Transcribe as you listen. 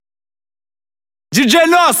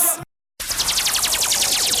DjNos.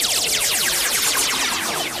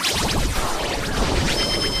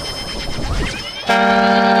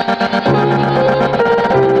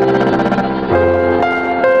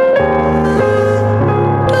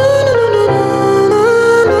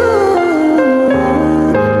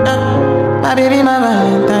 My baby, my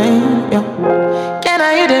Valentine, yo. Can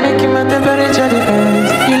I hear the making my temperature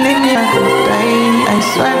difference? If you leave me, I could die, I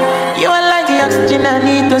swear. You are like the oxygen I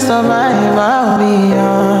need to survive, I'll be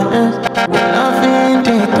honest. Nothing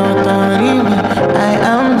to totally me. I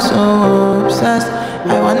am so obsessed.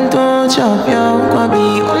 I want to chop your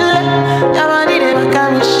kwabi, ule. Yamani de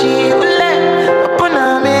makamishi, ule. Open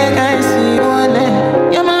up, make I see,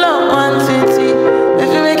 ule. You're my love, one city. If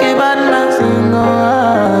you make a bad man sing,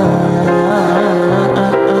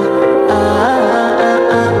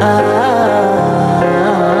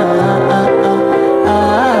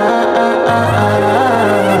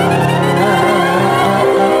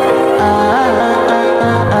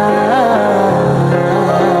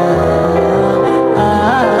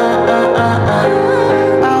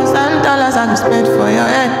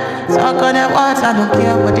 I don't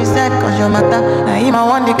care what they said, cause your matter. Now him I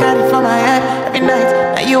want to carry from my head every night.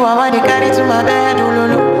 Now you I want to carry to my bed. Oh, no,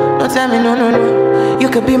 no. Don't tell me no, no, no. You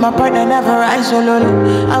could be my partner, never rise solo.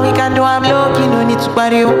 And we can do I'm low-key, no need to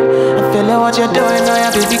party. I'm feeling what you're doing, no,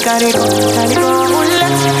 yeah, baby, carry go. Carry go,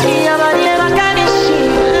 let's see, I'm a little carry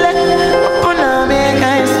shit. Open up, make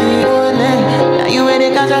I see, now you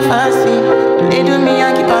ready, cause I fancy. They do me,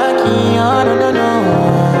 I keep walking, oh, no, no, no.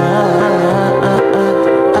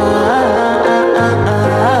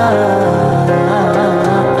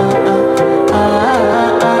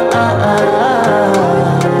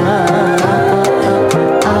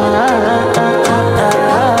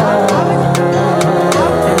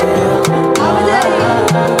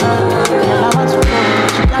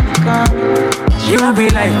 You be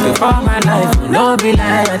like you for my life, no be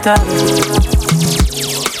like at all.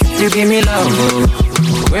 You give me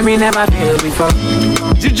love, when me never feel before.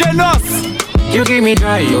 DjNos. You give me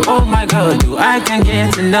joy, oh my God, I can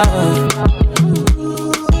get enough.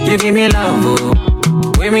 You give me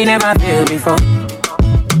love, when me never feel before.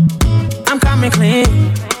 I'm coming clean,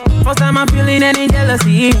 first time I'm feeling any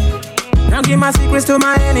jealousy. Don't give my secrets to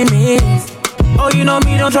my enemies. Oh, you know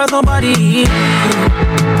me, don't trust nobody.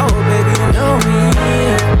 Oh, baby, you know me.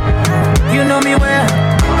 You know me well.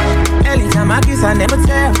 Anytime I kiss, I never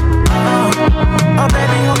tell. Oh,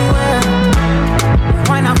 baby, hold me well.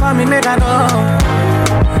 Why not for me, make I know?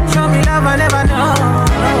 Show me love, I never know.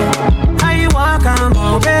 How you walk, I'm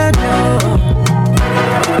oh, baby.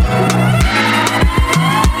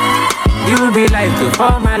 You be like you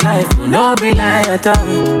for my life, no be like at all.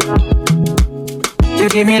 You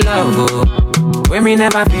give me love, when me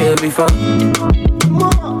never feel before.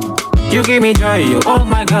 You give me joy, oh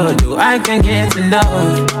my God, I can get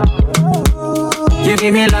enough. You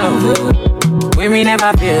give me love, when we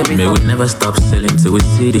never feel before. May we never stop selling till we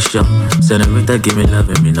see the show. Senorita, give me love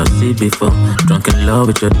and me not see before. Drunk in love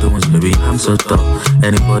with your doings, baby, I'm so tough.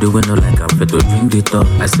 Anybody we know like I'm fit to drink it up.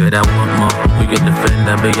 I said I want more, we get the friend,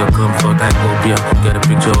 I beg your comfort. I hope you get a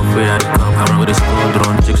picture of where I come. Around with a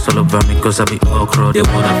squadron, chicks all over me cause I be all crowd. They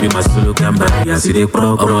wanna be my solo gamba, I see they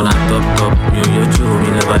pro. Roll on top, you me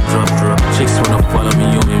never drop. Chicks wanna follow me,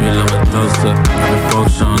 you make me love it closer. Every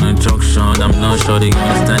function and junction, I'm not sure they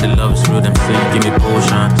understand the love is real. Them say give me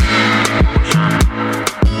potion.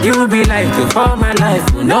 You be like you for my life,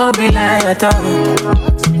 no be like at all.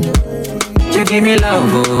 You give me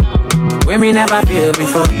love, when me never feel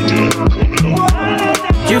before.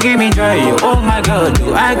 You give me joy, oh my God,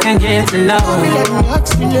 I can get enough.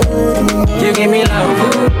 You give me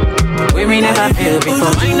love, when me never feel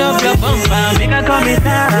before. Wind up your bumper, make her come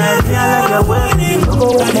inside. I like your way.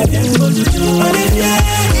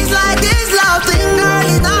 It's like this love thing, girl,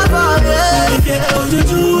 it's not for you.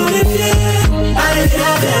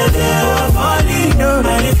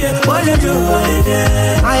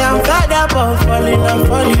 I am fed up of falling, I'm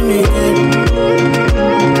falling again.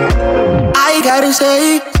 I gotta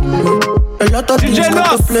say, a lot of things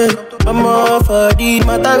got to play. I'm all for the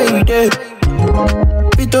matter every day.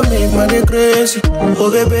 Fit to make money crazy. Oh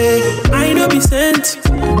baby, I know be sent,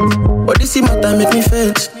 but this matter make me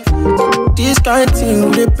faint. This kind of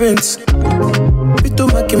thing depends. Fit to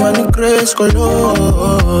make money crazy.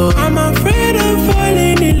 I'm afraid of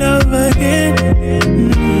falling in love again.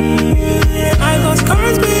 I got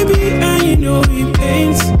scars, baby, and you know it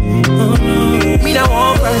pains. Me no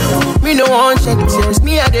want cry, me no want shed tears.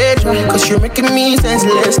 Me I did try, cause you're making me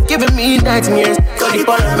senseless, giving me nightmares. Call the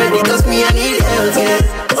paramedic, cause me I need help, yeah.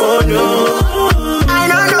 Oh no, I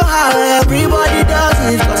don't know how everybody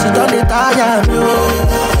does it, cause you don't tire me.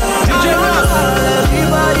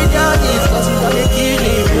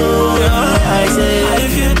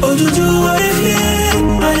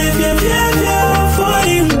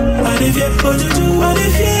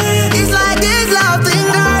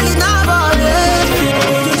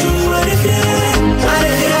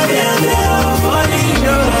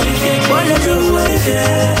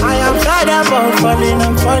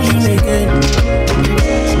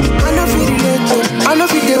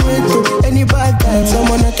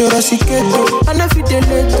 intoxicated. I know fit the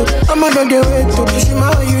later. I'm on the way to. You see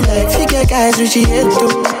my how you like. Figure guys which you hate to.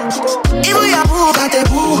 Even your boo got a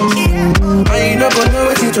boo. I ain't not gonna know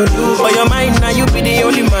what you to do. For your mind now you be the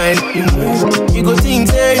only mind. You go think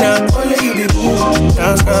say now only you be boo.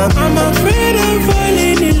 I'm afraid I'm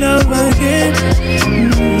falling in love again.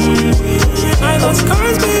 I got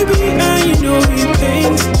scars, baby, and you know it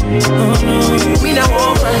pains. Oh no. Me no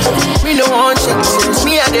want friends, me no want chicks.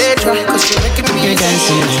 Me I dare try, cause you're making me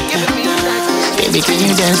dancing. Baby, can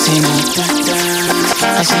you dance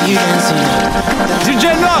I see you dancing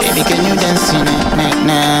Baby, can you dance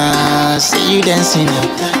nah. See you dancing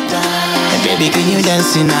Baby, can you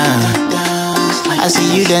dance I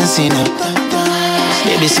see you dancing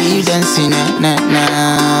Baby, see you dancing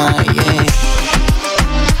nah, yeah.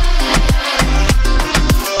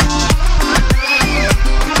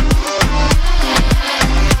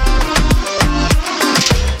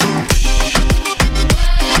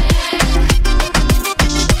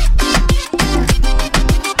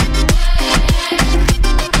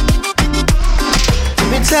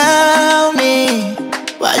 Tell me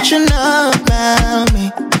what you know about me.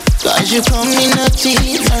 Cause you call me naughty,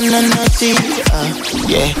 no, naughty.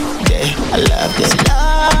 Yeah, I love this.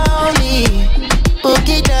 Slowly,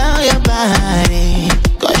 boogie down your body.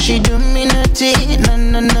 Cause you do me naughty, no,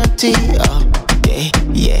 naughty.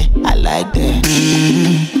 Yeah, I like that.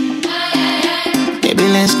 Baby,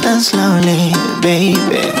 let's dance slowly,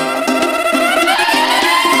 baby.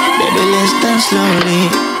 Baby, let's dance slowly.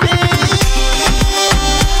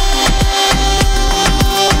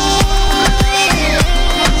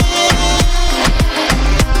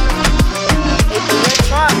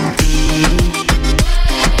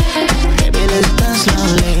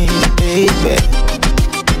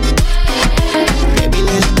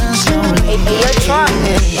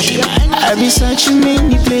 I be searching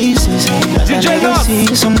many places, but I never see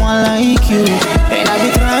someone like you. And I be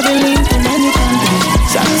traveling to many countries,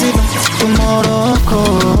 Zanzibar to Morocco.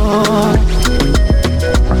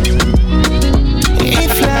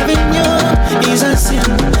 If loving you is a sin,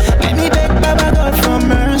 let me beg Baba God for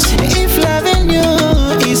mercy. If loving you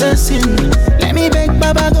is a sin, let me beg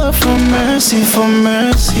Baba God for mercy, for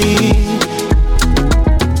mercy.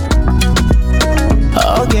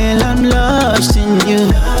 Oh girl, I'm lost in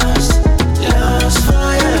you. Lost for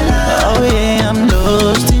your love. Oh yeah, I'm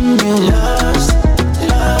lost in you. Lost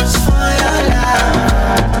for your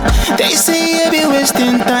love. They say you be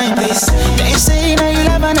wasting time. They say now you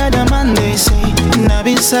love another man. They say I've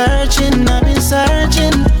been searching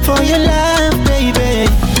for your love, baby.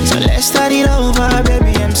 So let's start it over,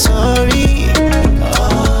 baby. I'm sorry.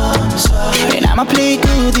 Oh, I'm sorry. And I'ma play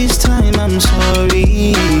good this time. I'm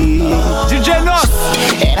sorry. DjNos.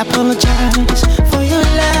 And I apologize for your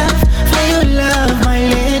love, my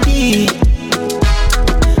lady.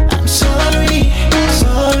 I'm sorry, I'm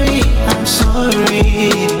sorry.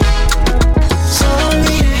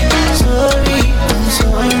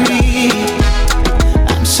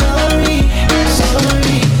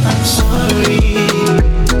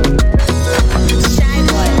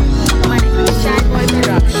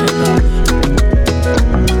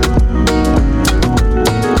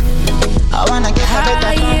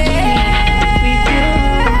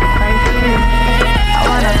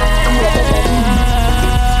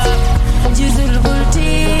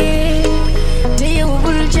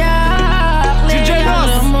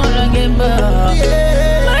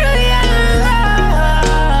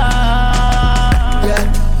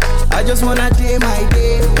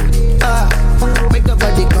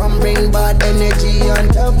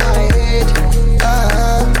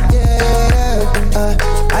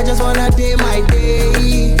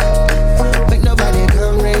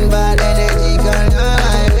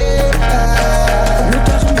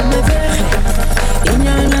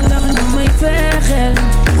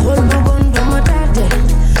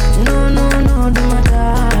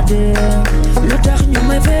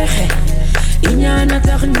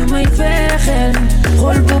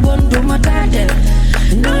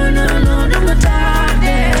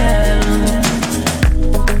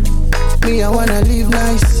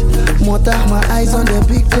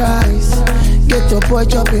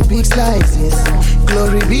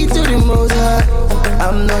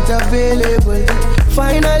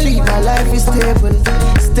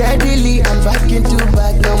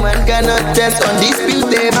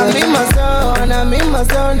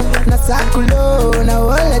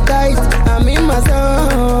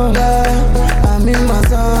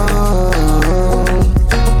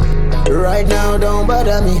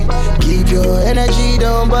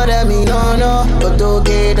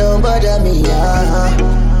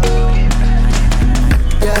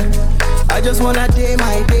 I just wanna day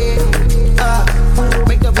my day.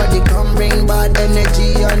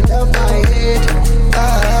 energy on top my head.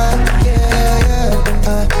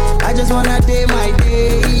 I just wanna day my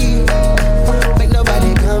day. Make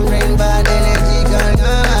nobody come bring bad energy gun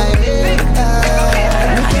my head.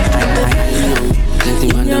 Plenty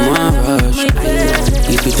man them want rush.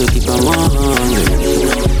 Keep it to keep on hungry.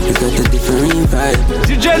 You got a different vibe.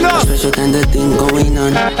 DjNos. Special kind of thing going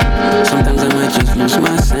on. Sometimes I might just lose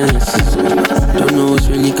my senses. Don't know what's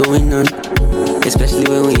really going on. Especially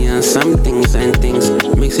when we on some things and things.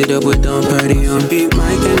 Mix it up with don't party on. Be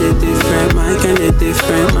my kind of different, my kind of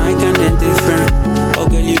different, my kind of different. Oh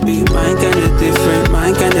girl, you be my kind of different,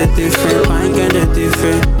 my kind of different, my kind of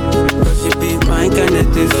different. Cause you be my kind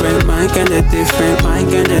of different, my kind of different, my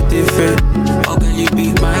kind of different. Oh girl, you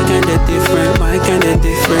be my kind of different, my kind of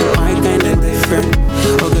different, my kind of different.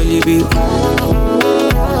 Oh girl, you be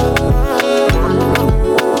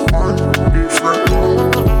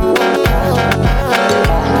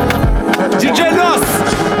DjNos.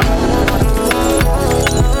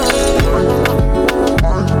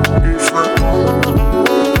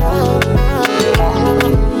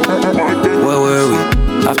 Where were we?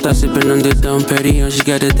 After sipping on the Dom Perignon, she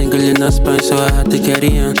got a tingle in her spine, so I had to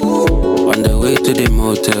carry on. On the way to the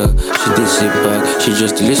motel, she did sit back, she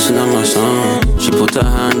just listen to my song. She put her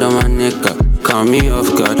hand on my neck, caught me off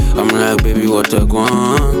guard. I'm like, baby, what a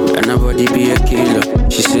guan. And nobody be a killer,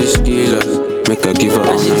 she says killer. Make her give her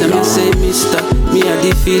all she tell me say, mister, me a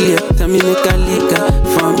the feel ya. Tell me make her lick her,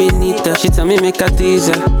 from Benita. She tell me make her tease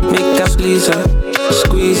her, make her please her,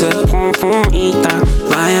 squeeze her, eat her,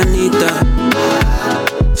 buy Anita.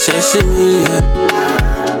 Sesame,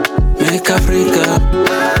 make her freak her.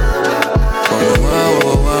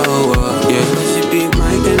 Wow, yeah. She be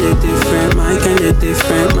my kind of different, my kind of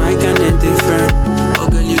different, my kind of different. Oh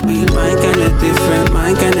girl, you be my kind of different,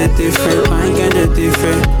 my kind of different, my kind of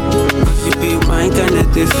different. You be my kind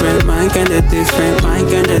of different, my kind of different, my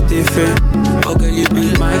kind of different. Oh girl, you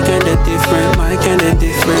be my kind of different, my kind of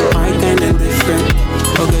different, my kind of different.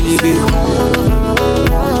 Oh girl, you be.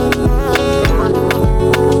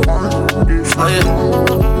 Oh yeah.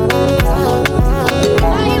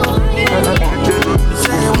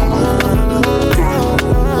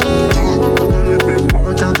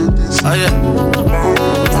 Oh yeah.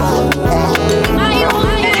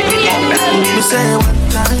 You say one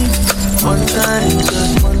time,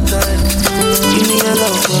 just one time. Give me a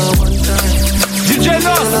love for one time.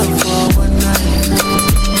 DjNos. Love for one night.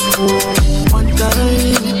 One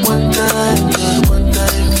time, just one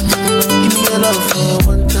time. Give me a love for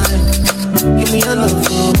one time. Give me a love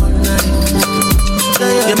for one night.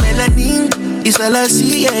 Your melanin is all I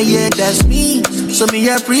see, yeah, that's me. So me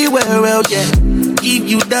a free well, yeah. Give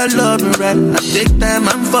you that love, right? I take time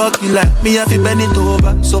and fuck you like me, I feel bend it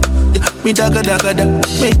over. So, yeah, me da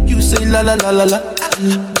make you say la la la la la.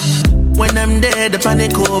 When I'm dead, the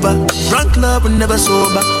panic over. Drunk love and never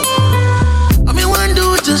sober. I mean, one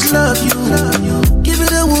dude just love you. Give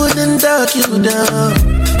it a wood and dog you down.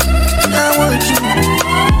 I want you.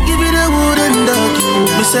 Give it a wood and dog you.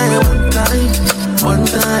 Me say one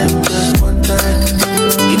time, just one time.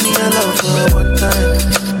 Give me a love for one time.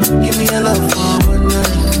 Give me a love for one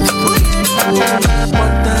night.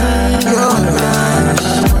 One time.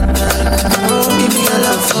 Give me a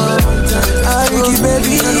love for one time. I Ricky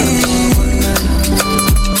baby.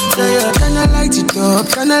 Can I light it up?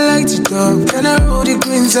 Can I light it up? Can I roll the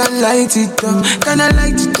greens and light it up? Can I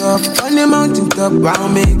light it up on the mountain top while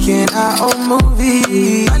making our own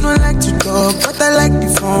movie? I don't like to talk, but I like the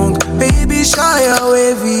funk. Baby, show your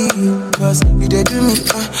wavy. Cause you did do me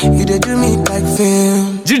like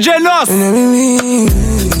film. DjNos.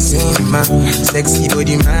 Shima, sexy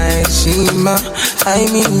body, my Shima. I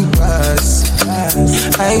mean, pass.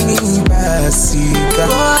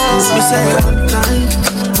 You say one time.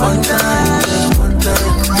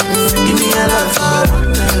 Give me a love for one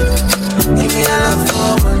time. Give me a love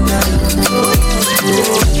for one night.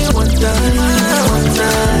 One time.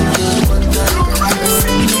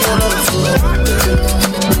 Give me a love for one time.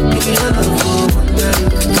 Give me a love for one night.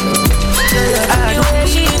 The way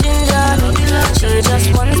she ginger me, she just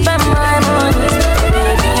wants to spend my money.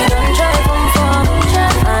 Baby, don't try from far.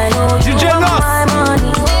 I know you want my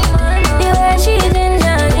money. The way she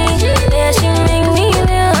ginger me, yeah, she make me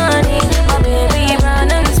feel honey. My baby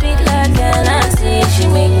brown and sweet like Tennessee. She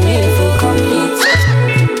make me feel complete.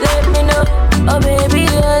 Let me know, oh baby,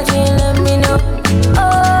 let me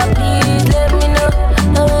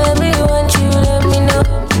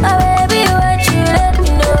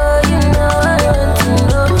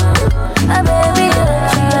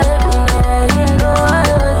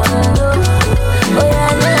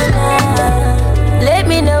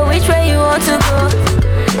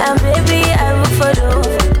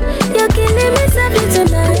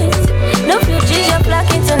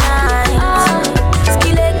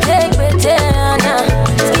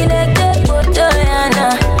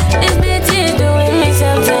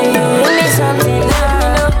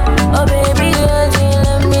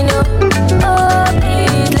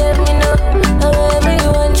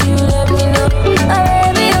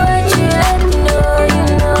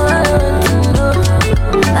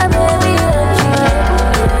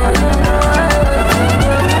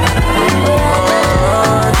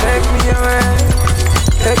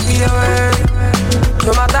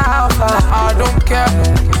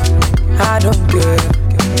don't care.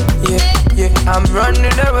 Yeah, I'm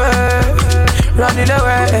running away.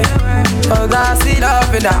 Cause I see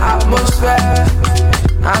love in the atmosphere.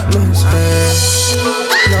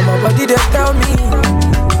 Now my body they tell me,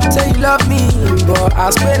 say you love me, but I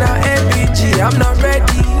spend an MPG, I'm not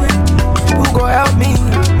ready. Who go help me?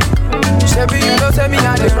 Shabby, you know, tell me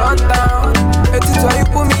how they run down. It's why you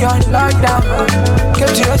put me on lockdown.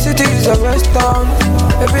 Get to your city, is a west town.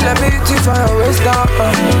 Baby, let me teach my waist down.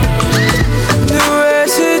 The way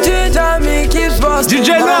she ginger me keeps busting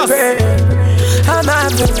my brain. I'm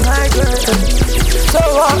having migraine, so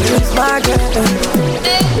what is my game?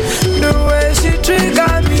 The way she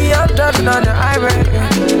trigger me, I'm driving on the highway.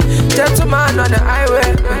 Gentleman on the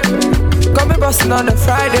highway, got me busting on the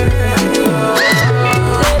Friday.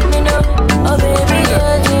 Let me know, oh baby,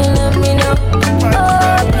 girl, you let me know.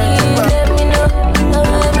 Oh baby, let me know. Oh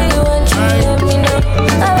baby, want you, let me know.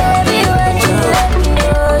 Oh baby, want you, let me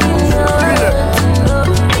know. You know I want to know.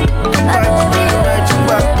 Oh baby, want you,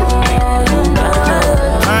 let me know.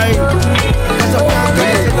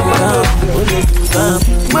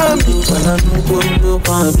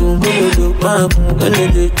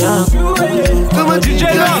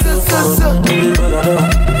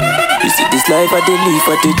 You see this life I dey live,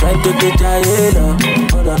 I dey try to get tired.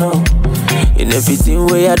 In everything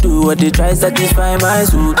way I do, I dey try satisfy my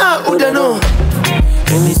soul. Who don't know?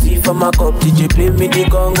 Let me see for my cup, DJ play me the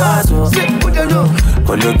conga so. Who don't know?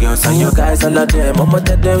 Call your girls and your guys, all of them. I'ma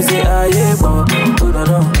tell them say I who don't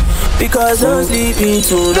know? Because I'm sleeping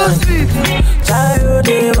tonight. Child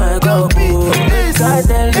in my cup, God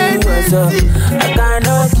tell me what's up. I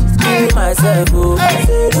cannot keep myself, oh. I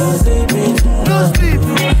say don't sleep in tonight.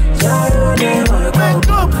 Child in my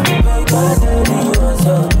cup, God tell me what's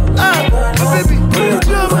up. Baby,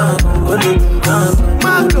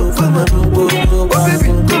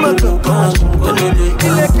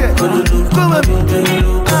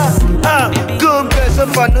 go best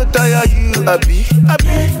if I no tire you, happy.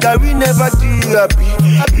 Carry never do you happy.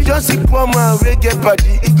 You just see poor man we get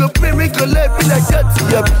party. It go pray make your life be like that,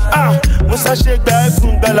 happy. Musa shake the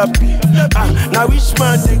iPhone galapi. Now which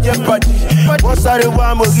man they get party? Once I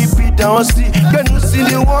want mo repeat and one see. Can you see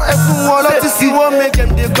the one everyone let to see one make them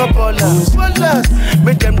they couple last.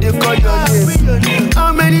 Make them they call your name.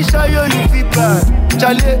 How many shy you feel bad?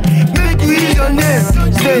 Charlie, make you use your name.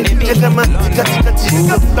 Say, check them out, tika.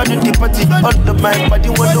 Got the party, all the my body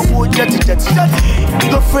want to go jetty. You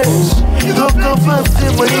go fresh, you go confirm, say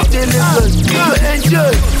when you tell us, you go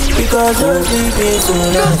enjoy. Because I'm sleeping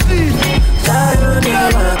tonight. Child in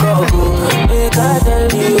my cup, make I tell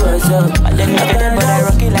you what's up. And then you get them, but I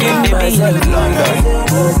rock it like a baby.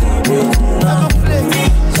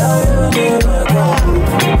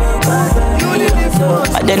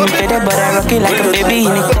 And then you get them, but I rock it like a baby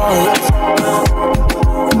in the crowd.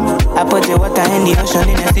 I put the water in the ocean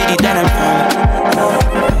in the city that I'm from.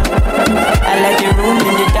 I like the room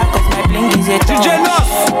in the dark cause my bling is a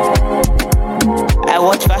DjNos. I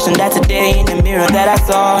watch fashion that's a day in the mirror that I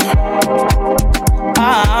saw.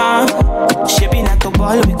 Shaping like a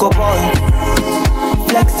ball, we go ball.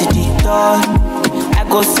 Flex the door, I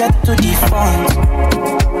go set to the front.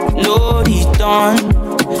 No return,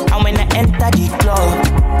 and when I enter the club,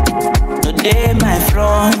 no day my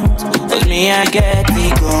front. Cause me I get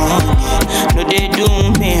it gone, no they do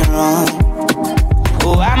me wrong.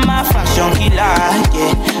 Oh, I'm a fashion killer,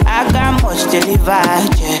 yeah. I got much to deliver,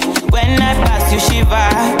 yeah. When I pass you shiver,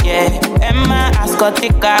 yeah. And my ass got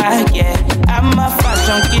thicker, yeah. I'm a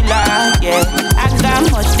fashion killer, yeah. I got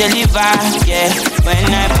much to deliver, yeah. When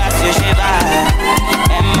I pass you shiver,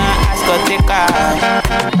 and my ass got thicker.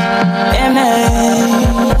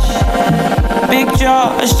 Image, picture,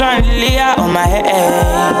 a chandelier on my head.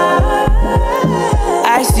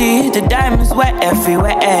 I see the diamonds wet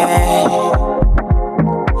everywhere.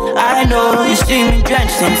 I know you see me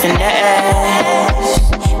drenched in finesse.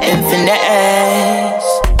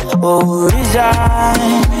 Oh,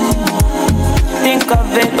 resign. Think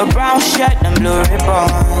of it, a brown shirt and blue ribbon.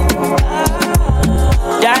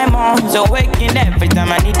 Diamonds are waking every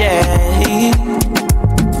time I need it.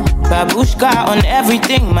 Babushka on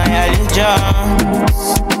everything, my allegiance.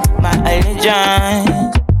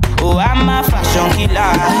 Oh, I'm a fashion killer,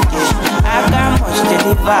 yeah. I got much to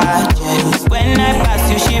deliver, yeah. When I pass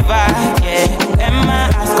you shiver, yeah. And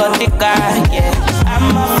my ass got thicker, yeah.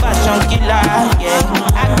 I'm a fashion killer, yeah.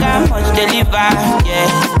 I got much to deliver, yeah.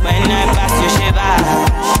 When I pass you shiver,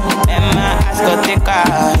 and my ass got thicker,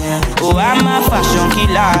 yeah. Oh, I'm a fashion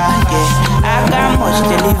killer, yeah. I got much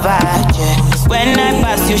to deliver, yeah. When I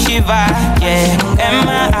pass you shiver, yeah. And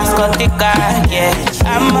my ass got thicker, yeah.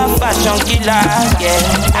 I'm a fashion killer, yeah.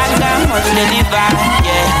 I got much to deliver,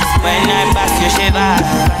 yeah. When I pass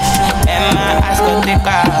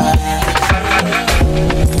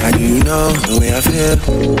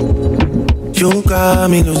got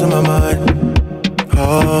me losing my mind.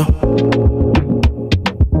 Oh,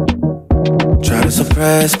 try to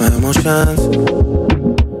suppress my emotions.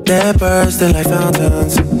 They're bursting like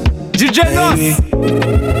fountains. DjNos.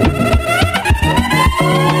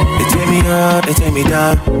 They take me up, they take me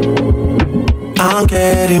down. I'm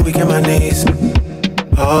getting weak in my knees.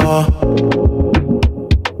 Oh,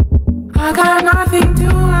 I got nothing to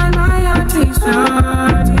hide, my heart is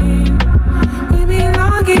hurting. We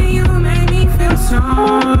belong in you, make me feel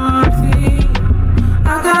something.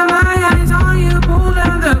 I got my eyes on you, pull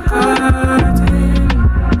down the curtain.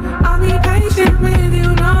 I'll be patient with you,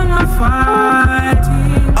 no more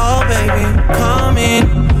fighting. oh baby, come in,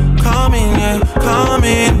 yeah, come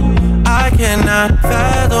in. I cannot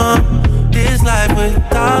fathom this life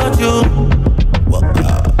without you.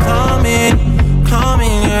 Come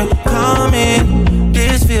in, yeah, come in.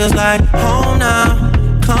 This feels like home now.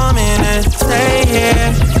 Come in and stay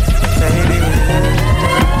here, baby.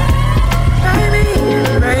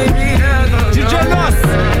 Baby, DjNos.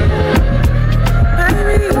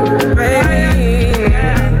 baby,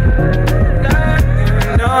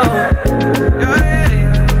 no.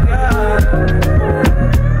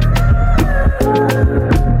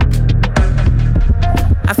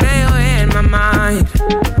 I feel in my mind.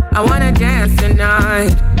 I wanna dance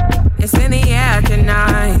tonight. It's in the air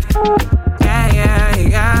tonight.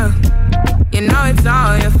 Yeah. You know it's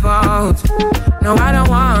all your fault. No, I don't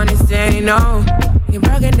wanna say no. You're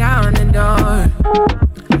breaking down the door.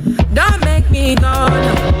 Don't make me go.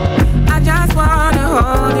 No. I just wanna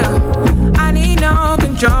hold you. I need no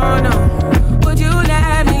control. No. Would you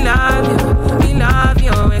let me love you? We love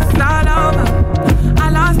you. It's all over. I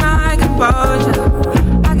lost my composure.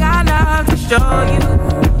 I got love to show you.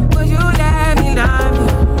 Would you let me love you?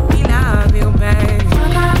 We love you, babe.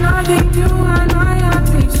 I got nothing to hide, my heart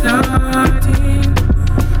is hurting.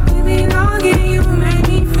 We belong in you, make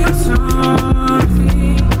me feel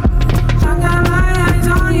something. I got my eyes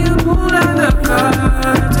on you, pull out the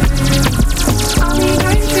curtain. I'll be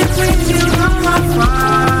patient with you, no more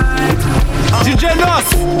fighting. DjNos.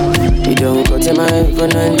 You don't go to my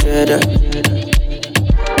iPhone 100.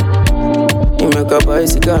 You make a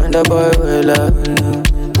bicycle and a boy well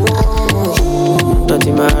not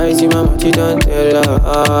in my eyes, in my mouth, you don't tell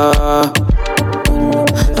her.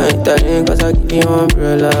 I ain't telling cause I give you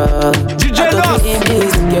umbrella. I thought we in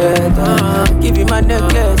this together. Give you my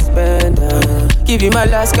necklace, pendant. Give you my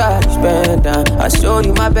last cash, pendant. I show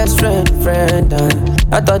you my best friend.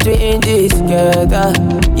 I thought we in this together.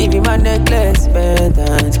 Give you my necklace,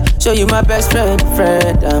 pendant. Show you my best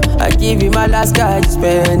friend. I give you my last cash,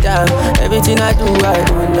 pendant. Everything I do, I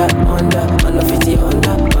under 50,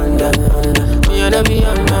 under. You wanna be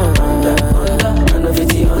under, I know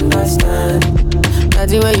 50 understand.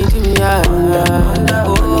 That's the way you do me,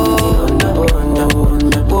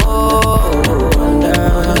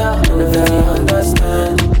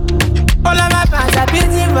 understand. All of my fans are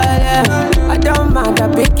busy for them. I don't mind, I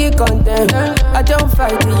pick it content. I don't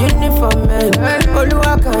fight the uniform man.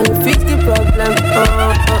 Oluwa, can you fix the problem?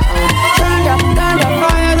 Thunder,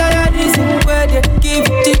 fire, that your reason. Where they give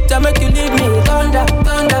it to make you leave me. Thunder,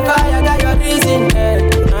 fire, that your reason.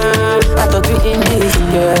 I thought we in this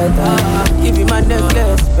together. Give you my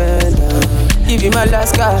necklace, pendant. Give you my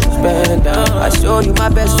last cash, pendant. I show you my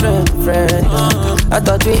best friend. I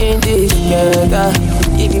thought we in this together.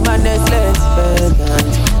 Give you my necklace,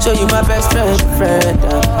 pendant. Show you my best friend.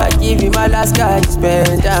 I give you my last cash,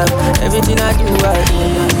 pendant. Everything I do, I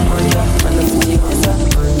under.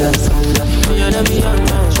 You wanna be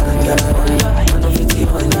under.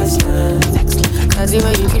 That's the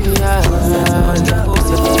way you give me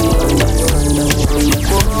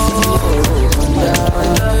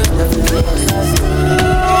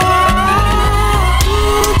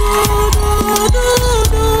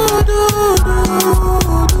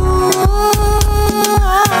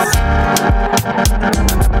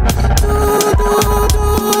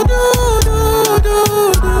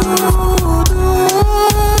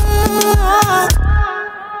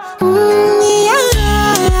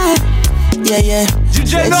Yeah.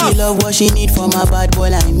 Sexy love what she need from a bad boy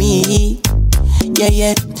like me.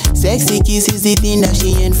 Yeah. Sexy kiss is the thing that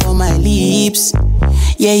she ain't for my lips.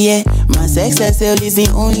 Yeah. My sex herself is the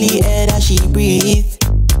only air that she breathes.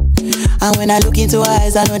 And when I look into her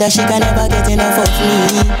eyes, I know that she can never get enough of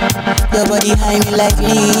me. Your body high me like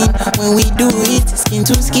lean. When we do it, skin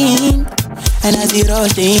to skin. And as the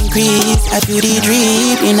rush they increase, I feel the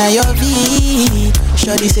drip in your V.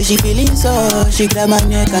 Shorty say she feeling so, she grab my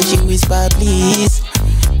neck and she whisper please.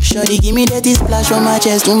 Shorty give me that splash from my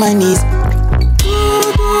chest to my knees.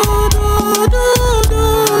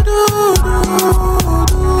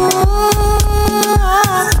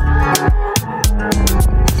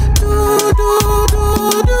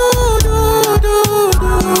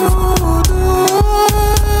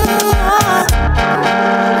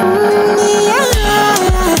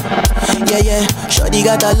 Shorty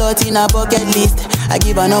got a lot in her bucket list. I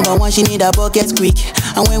give her number one, she need a bucket quick.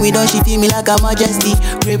 And when we done, she feel me like a majesty.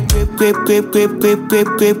 Grip, grip, grip, grip, grip, grip, grip,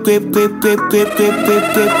 grip, grip, grip, grip, grip, grip, grip,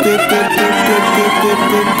 grip,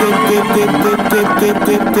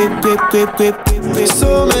 grip, grip, grip, grip, grip.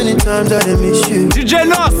 So many times I done miss you.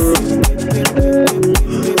 DjNos.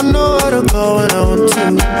 I know how to call when I want to.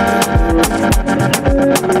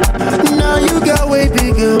 Now you got way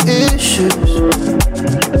bigger issues.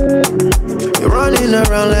 You're running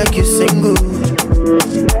around like you're single.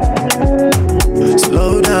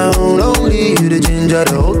 Slow down, only you the ginger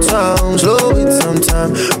the whole town. Slow it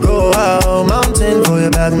sometime, go out, mountain for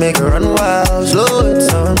your back, make her run wild. Slow it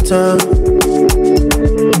sometime,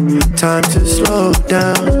 time to slow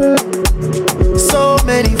down. So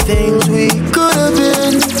many things we could have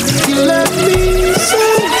been. You left me so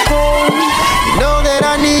cold. You know that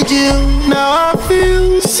I need you, now I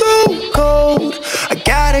feel so cold. I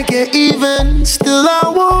gotta get even, still I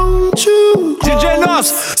want you.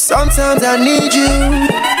 DjNos. Sometimes I need you,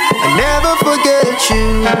 I never forget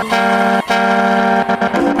you.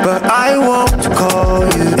 But I won't call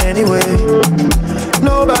you anyway.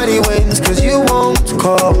 Nobody wins cause you won't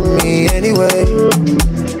call me anyway.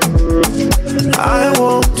 I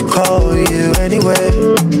won't call you anyway.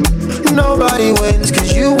 Nobody wins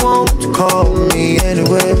cause you won't call me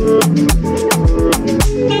anyway.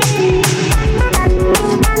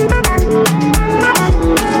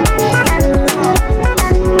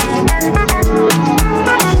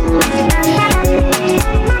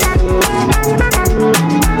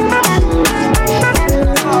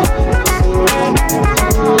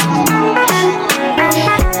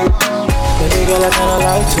 Girl, I kinda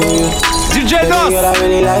like to you. DjNos. Girl, I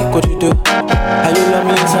really like what you do. How you love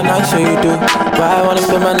me so nice, so you do. Why I wanna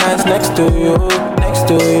spend my nights next to you,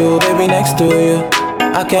 baby, next to you.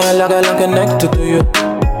 I can't look connected to you.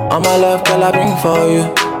 All my love, girl, I bring for you.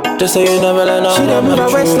 Just so you never let no. She done move her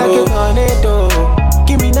waist like a tornado.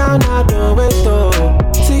 Give me now, don't wait though.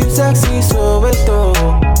 See you sexy, so wait though.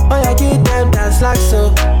 Oh yeah, get them dance like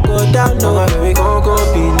so. Go down, no, my baby, go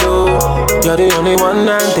below. You're the only one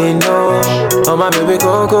and they know. Oh my baby,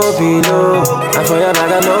 go below. And for your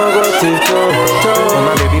bag, I know go tiptoe. Oh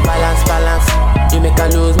my baby, balance. You make her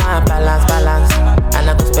lose my balance. And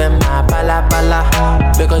I go spend my pala.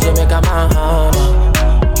 Because you make a man hammer.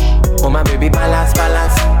 Oh my baby, balance.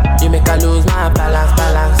 You make her lose my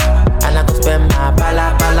balance. And I go spend my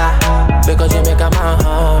pala. Because you make a man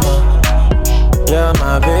hammer. Yeah,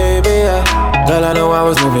 my baby, yeah. Girl, I know I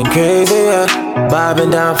was moving crazy, yeah. But I've been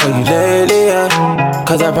down for you lately, yeah.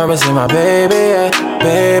 Cause I promise you, my baby, yeah.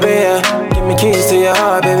 Baby, yeah. Give me keys to your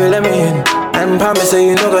heart, baby, let me in. And promise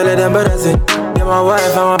you, no go let them brothers in. You're my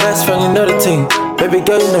wife, I'm my best friend, you know the thing. Baby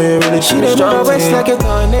girl, you know you really should be strong. She waist like a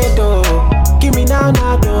tornado. Give me now,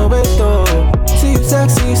 don't wait though. See you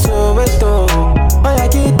sexy, so wait though. Oh yeah,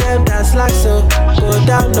 get them dance like so. Go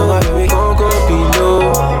down, no, my baby, go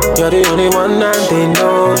below. You're the only one and they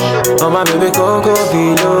know. Oh my baby, go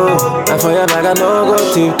below. And for your bag, I know go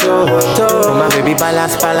tiptoe. Oh my baby,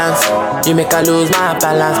 balance. You make her lose my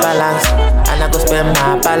balance. And I go spend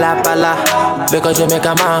my pala. Because you make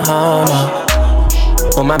a man hammer.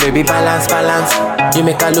 Oh my baby, balance. You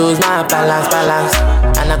make her lose my balance.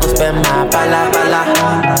 And I go spend my pala.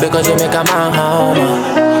 Because you make a man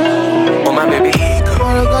hammer. Oh my baby.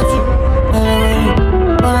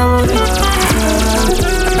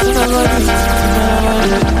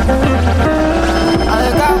 I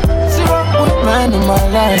got zero with man in my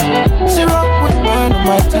life, zero with man in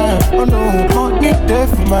my time. Oh no, money there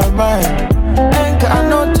for my mind. Ain't got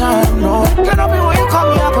no time, no. Get up when you call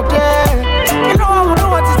me up there. You know I wouldn't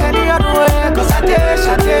want it any other way. Cause I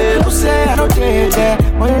dare, who say I don't dare.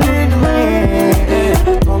 When you need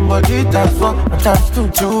me, somebody times one, times two.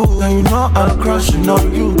 Now you know I'm crushing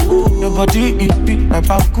on you. Your body it beat like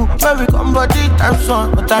Baku. Baby, come body times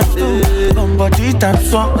one, times two. Come body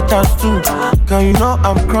times one, times two. Girl, you know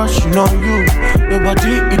I'm crushing on you. Your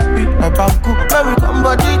body it beat like Baku. Baby, come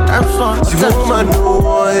body times one. See, woman, no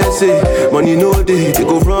one say money no day, they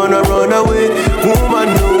go run away. Woman,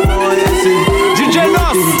 no one say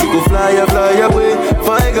DjNos. they go fly away.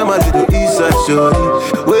 Fine, got my little east side shorty.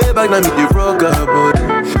 Way back now, me the rock her body.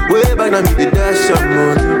 Way back now, me the dash her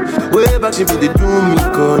money. Way back, she be the do me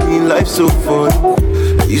corny. Life so funny.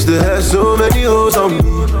 I used to have so many hoes on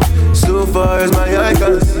me. So far as my eye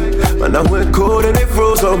can see. Man, I went cold and they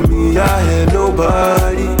froze on me. I had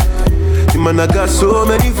nobody. Man, I got so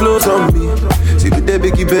many flows on me. See the day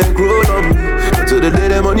biggie bank roll on me. Until the day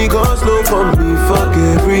that money goes slow for me. Fuck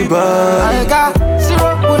everybody. I got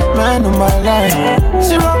zero with man on my line.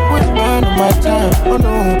 Zero with man on my time. Oh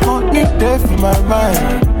no, money there for my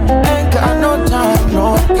mind. Ain't got no time,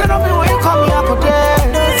 no. Get up me when you call me up there.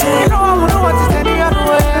 You know I wouldn't want to stay the other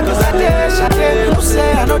way. Cause I did, people say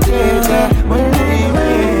I know there. When you leave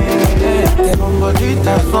me, get on body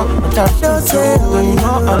that's fuck, that's the truth. And you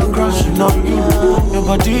know I'm crushing on you. Your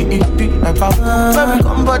body it beat like pop. Baby,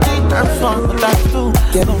 come body that's fuck, that's true.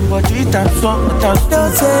 Get on body that's fuck, that's true.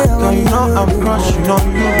 Girl, you know I'm crushing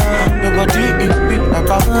on you. Your body it beat like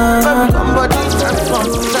pop. Baby, come body that's fuck,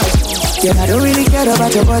 that's true. Yeah, I don't really care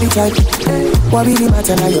about your body type. What really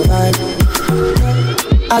matter now your vibe.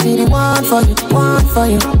 I be the one for you, one for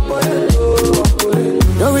you.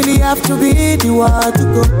 Don't really have to be the one to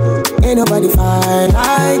go. Ain't nobody fine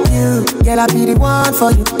like you. Girl, I be the one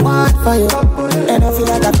for you, one for you. And I feel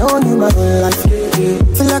like I've known you my whole life.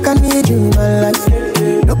 Feel like I need you in my life.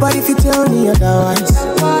 Nobody can tell me otherwise.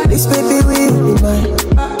 This baby will be mine.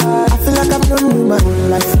 I feel like I've known you my whole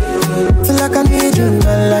life. Feel like I need you in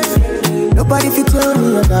my life. Nobody can tell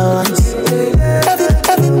me otherwise.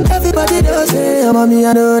 Everybody does say, oh, mommy,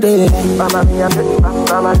 I know they like. Mama, me, I do.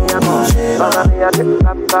 Mama, me, I do. Mama, me, I do.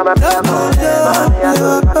 Mama, me, I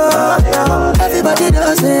do. Everybody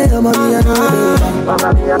does say, oh, mommy, I know they like.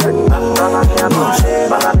 Mama, me, I do. Mama, me, I do.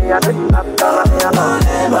 Mama, me, I do. Mama, me, I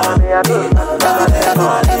do. Mama, me, I do.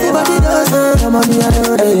 Everybody does say, oh, mommy, I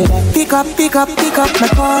know they like. Pick up my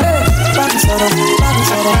call. Body shut up.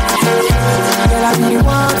 Girl, I be the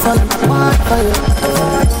one for you.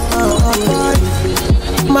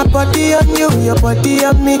 My body on you, your body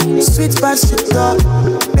on me. Sweet past sugar.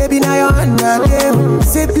 Baby, now you're under them.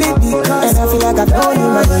 Simply because. And I feel like I've known you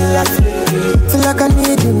my whole life. Feel like I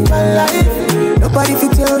need you in my life. Nobody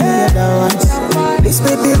can tell me otherwise. This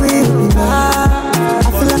baby will be mine. I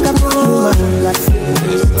feel like I've known you my whole life.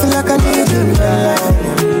 Feel like I need you in my life.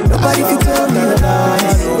 Nobody can tell me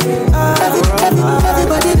otherwise.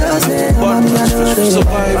 Everybody does it.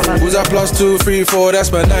 Survive. Who's that +2, 3, 4?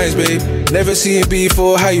 That's my nice, babe. Never seen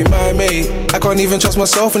before, how you my mate. I can't even trust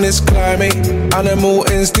myself in this climate. Animal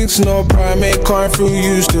instincts, no primate. Can't through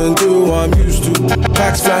Houston, do what I'm used to.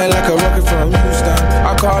 Packs flying like a rocket from Houston.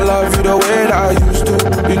 I can't love you the way that I used to.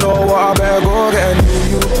 You know what, I better go get a new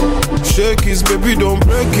you. Shake it, baby, don't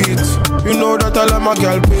break it. You know that I like my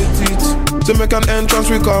girl petite. To make an entrance,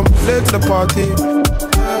 we come late to the party.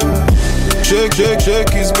 Shake it,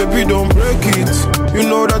 baby, don't break it. You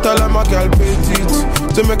know that I like my girl petite.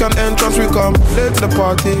 To make an entrance, we come late to the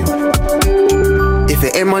party. If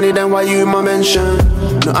it ain't money, then why you in my mention?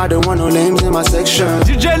 No, I don't want no names in my section.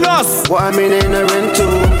 DjNos. What I mean ain't a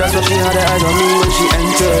rental. That's why she had her eyes on me when she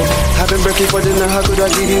entered. Having breaking for dinner, how could I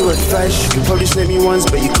give you advice? You probably snake me once,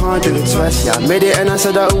 but you can't do it twice. Yeah, I made it and I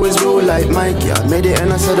said I always will like Mike. Yeah, I made it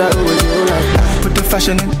and I said I always will like. Put the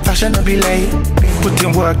fashion in, fashion will be late. Put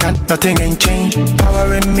in work and nothing ain't changed.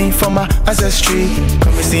 Power in me from my ancestry.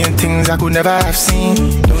 Got me seeing things I could never have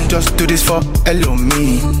seen. Don't just do this for hello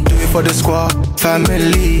me. Do it for the squad,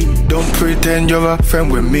 family. Don't pretend you're a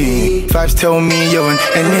friend with me. Vibes tell me you're an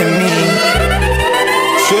enemy.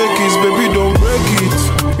 Shake it, baby, don't break it.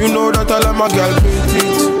 You know that I like my girl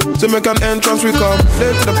petite. To make an entrance, we come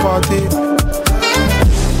late to the party.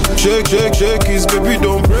 Shake it, baby,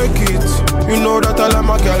 don't break it. You know that I like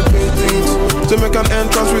my girl petite. To make an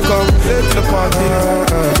entrance, we come late to the party.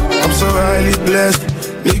 I'm so highly blessed.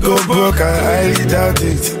 We go broke, I highly doubt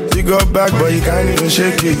it. You got back, but you can't even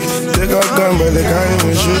shake it. They got gun, but they can't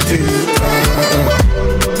even shoot it.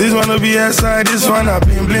 This one will be outside, this one I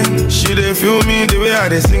bling bling. She they feel me the way I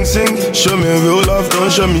they sing. Show me real love,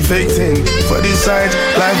 don't show me fake thing. For this side,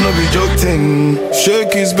 life no be joke thing.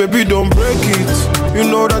 Shake it, baby, don't break it. You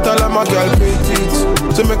know that I like my girl petite.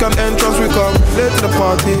 To make an entrance, we come late to the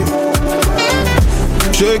party.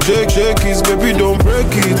 Shake it, baby, don't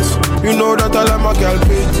break it. You know that I like my girl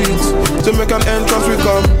petite. To make an entrance, we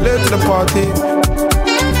come late to the party.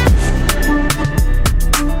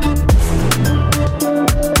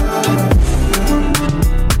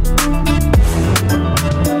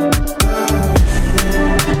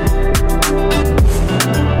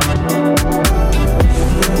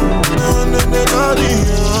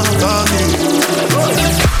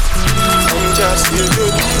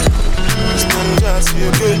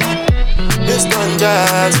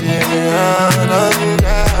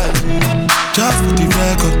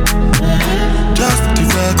 Just for the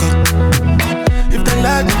record. If they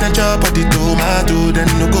like me, then chop at the tomato, then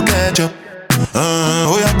no go ketchup.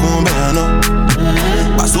 Oh yeah, come on,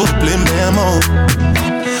 I saw blame them all.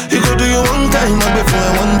 You go do your one time, not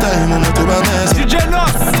before one time, I'm not too bad.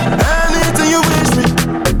 DjNos. Anything you will.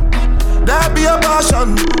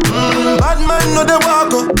 Bad man no they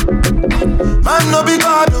walk up. Man no be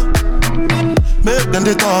God. Make them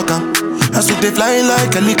they talk. As if they flying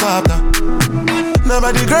like helicopter. Now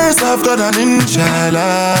by the grace of God and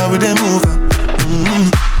inshallah we they move.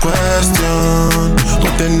 Question,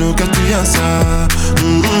 but then no get the answer.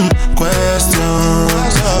 Question,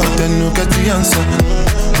 but then no get the answer.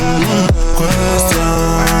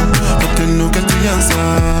 Question, but then no get the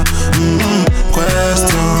answer.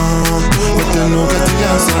 Question, but then no get the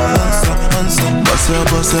answer.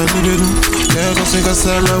 Bossa, do they do? Yeah, go sing a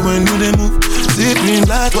salad when you they move. See green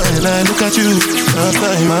light when I look at you. Last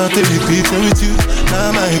time I take a picture with you.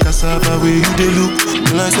 Now my cassava where you they look.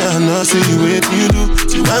 When I say I know, say you wait you do.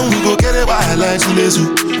 See when we go get it wild like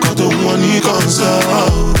Sulezu. Got to one you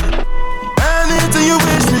console. Anything you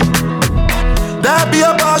wish me, that be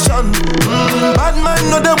a passion. Bad man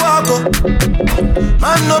no they walk up.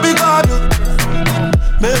 Man no be God.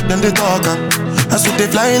 Make them they talk. As if they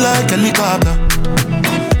fly like helicopter.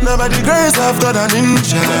 Now by the grace of God and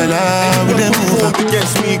inshallah we they move up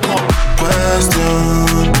against me.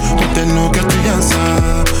 Question, but then no get the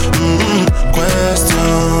answer.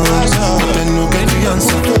 Question, but then no get the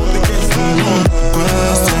answer.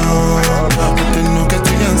 Question, but then no get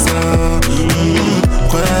the answer.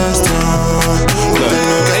 Question, but then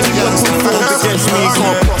no get the answer. Against me,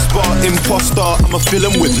 can't prosper, imposter, I'm a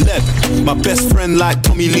villain with lead. My best friend like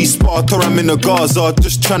Tommy Lee Sparta, I'm in the Gaza,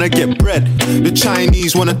 just trying to get bread. The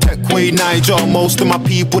Chinese wanna take away Niger, most of my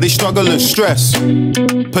people they struggle and stress.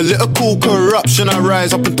 Political corruption, I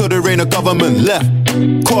rise up until there ain't a government left.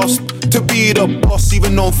 Cost to be the boss,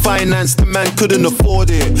 even though finance the man couldn't afford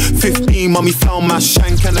it. 15, mommy found my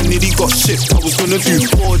shank and I nearly got shipped, I was gonna do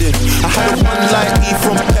boarding. I had a one like me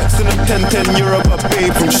from Pex and a 10 euro a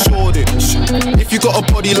babe from Shoreditch. If you got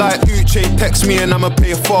a body like Uche, text me and I'ma pay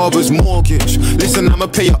your father's mortgage. Listen, I'ma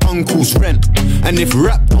pay your uncle's rent. And if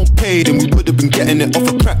rap don't pay, then we would've been getting it off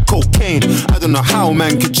of crack cocaine. I don't know how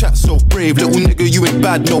man could chat so brave. Little nigga, you ain't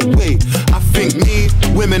bad, no way. I think me,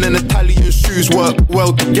 women and Italian shoes work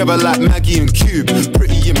well together like Maggie and Cube.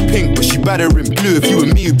 Pretty in pink, but she better in blue. If you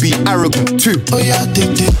and me, you'd be arrogant too. Oh yeah,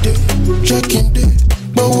 check in there.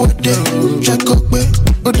 But what day, check up,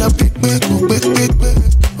 oh that big,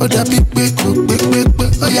 oh that big,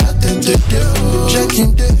 oh yeah, check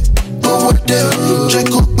in there. But what day,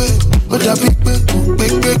 check up, oh that big,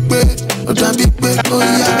 oh that big, oh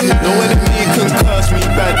yeah. No enemy can curse me,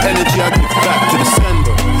 bad energy, I give back to the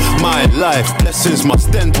sender. My life, blessings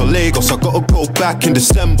must enter Lagos, I gotta go back in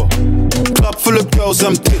December. Club full of girls,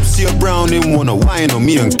 I'm tipsy, a browning, wanna wine on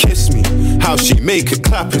me and kiss me. How she make it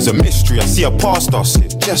clap is a mystery. I see a pastor say,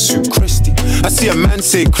 Jesus Christi. I see a man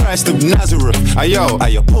say, Christ of Nazareth. Ayo,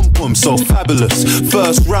 pum pum, so fabulous.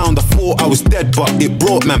 First round, I thought I was dead, but it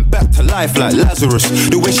brought man back to life like Lazarus.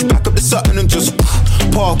 The way she back up the Sutton and just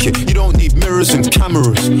park it. You don't need mirrors and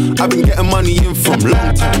cameras. I've been getting money in from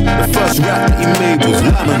long time. The first rap that he made was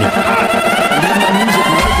laminate.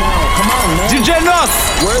 DJ Nos,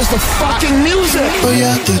 where's the fucking music? Oh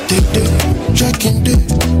yeah, check in there.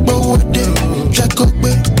 But what day, check up,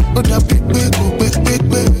 oh that big,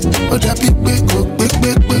 oh that big, oh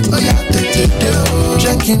yeah,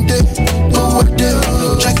 check in there. But what day,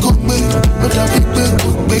 check up, oh that big,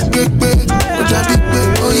 oh that big,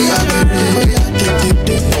 oh yeah,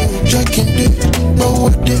 check in there. But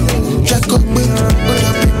what day, check up, oh that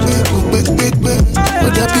big, oh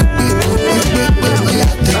that big, oh yeah,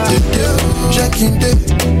 check in there.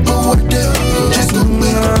 But what day, check up,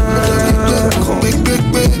 oh that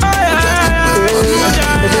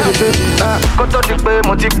big, kó tó di pé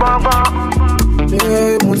mo ti gbọ́ngbọ́n.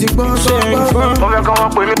 Mo fẹ́ kọ́ wọn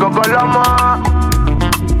pè mí gọ́gọ́ lọ́mọ.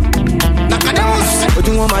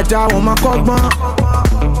 Ojú wọn máa já wọn máa kọ́gbọ́n.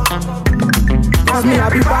 Cause me I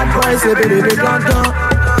be bad boy, say baby dandan.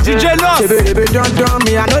 DJ Nos, say baby dandan.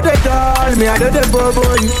 Me I know the doll, me I know the bobo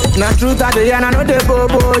you. Na truth I dey and I know the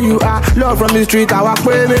bobo you. Love from the street, I walk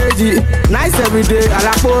pé méjì. Nice every day,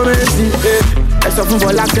 àlàpò méjì. Ẹ sọ fún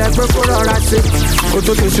Bọ́lá kẹ́ pé kó rọra ṣe. Kó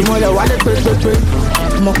tó tòṣì mọ́lẹ̀ wálé pépépé.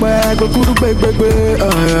 Mọ̀ pé gbẹ̀kúrú gbẹ̀gbẹ̀gbẹ̀.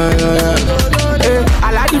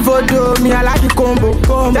 I like the voodoo, me I like the combo.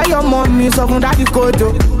 Tell your mommy, sọ fún daddy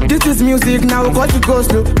kodo. This is music, now we got to go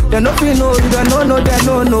slow. They no feel no, they no know, they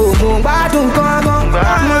no know. Mo ń gbádùn gángan,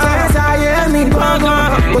 mo fẹ́ ṣayé mi gángan.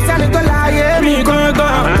 Kò sẹ́ni tó láyé mi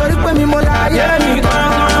gángan. Torí pé mi mo láyé mi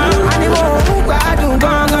gángan. Àní mo ń gbádùn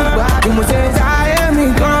gángan. Bí mo ṣe ṣayé mi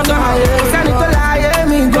gángan. Kò sẹ́ni tó láyé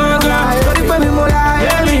mi gángan. Torí pé mi mo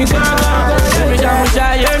láyé mi gángan. Èmi jà mo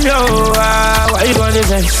ṣayé mi o, why you gonna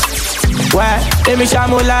vex? Why? Èmi ṣá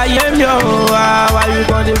mo láyé mi o, why you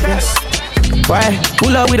gonna vex? Why?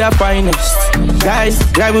 Pull up with our finest. Guys,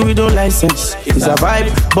 driving with no license. It's a vibe,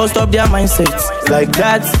 bust up their mindsets. Like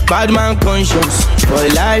that, bad man conscience. For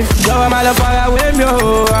life, Joe, I'm all far away,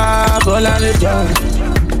 yo. Call on the job.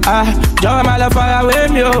 Joe, I'm all far away,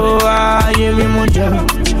 yo. Give me more job.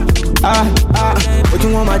 What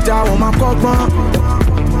you want my job, want my cock, man?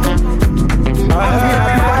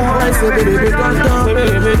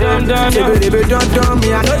 Baby, don't me,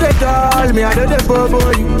 I know they tell me, I know they bobo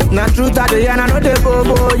you. Not truth at the end, I know they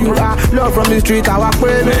bobo you. Love from the street, I walk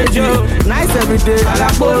with you. Nice every day, I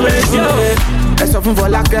like with you. Ẹ̀sọ́ fún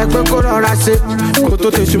Fọlá kẹ́gbẹ́ kó rọra ṣe. Kò tó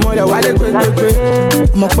tẹ̀sí mọ́lẹ̀ wálé gbégbégbé.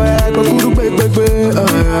 Mo pẹ́ kó kúrú gbégbégbé.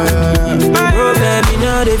 Problem in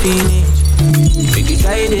all the finish. We can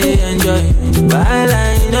try to enjoy.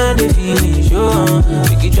 Byline in all the finish.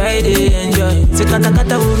 We can try to enjoy. Say kata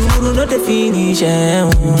kata uru uru no the finish.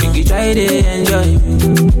 We can try to enjoy.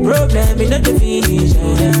 Problem in all the finish.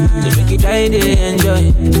 So we can try to enjoy.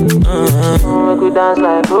 We could dance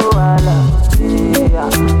like Luala. Yeah,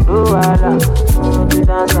 Luala. We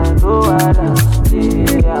dance like Luala.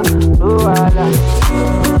 Yeah, Luala.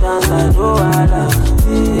 Dance like Luala.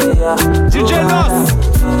 Yeah, DjNos.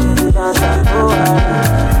 Dance like Luala.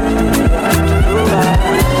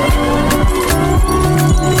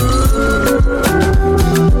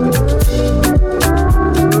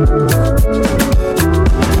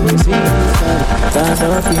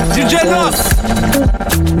 DjNos.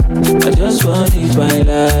 I just want to live my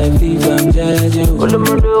life, if I'm judging. I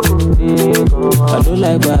don't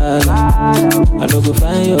like bad, I don't go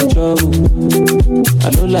find your trouble. I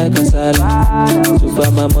don't like a salad, so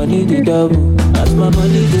far my money the double. As my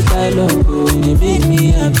money the pile up, it make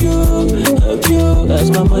me happy, happy. As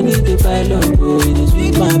my money the pile up, it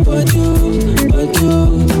sweet my body.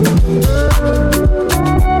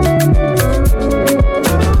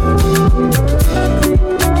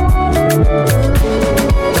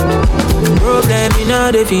 Problem in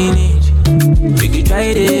all the finish. We can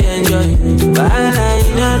try to enjoy. Byline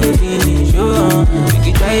in all the finish. We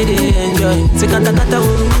can try to enjoy. Say kata kata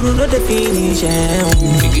uru uru no the finish.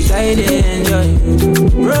 We can try to enjoy.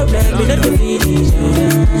 Problem in all the finish.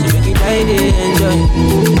 So we can try to enjoy.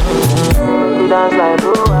 We dance like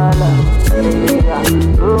Luala. Yeah,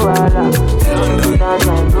 Luala. We dance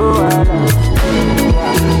like Luala.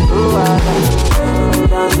 Yeah, Luala. We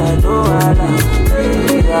dance like Luala.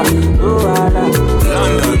 Yeah, Luala.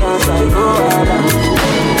 Dance like Luala.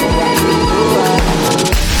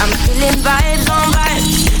 I'm feeling vibes on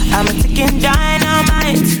vibes. I'm a ticking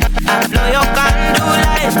dynamite. I blow your candle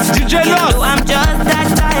lights. DjNos. I'm just that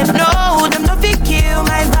type. No, them no fit kill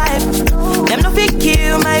my vibe. Them no fit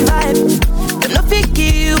kill my vibe. Them no fit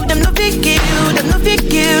kill. Them no fit kill. Them no fit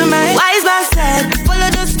kill my. Wise man said, follow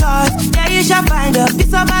the stars. Yeah, you shall find a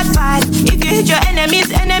piece of advice. If you hit your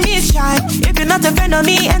enemies, enemies shine. If you're not a friend of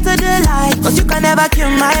me, enter the light. Cause you can never kill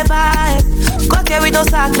my vibe. Got here with no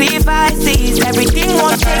sacrifices. Everything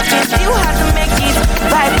won't take it. You have to make it.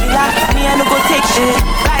 Vibe killer, me I no go take shit.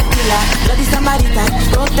 Vibe killer, bloody somebody time.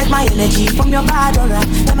 Protect my energy from your bad aura.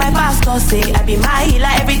 Then my pastor say I be my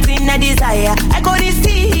healer. Everything I desire, I go to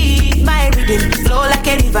see my rhythm flow like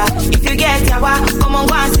a river. If you get yawa, come on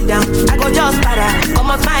go and sit down. I go just para,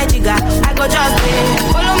 come off my jigger. I go just play,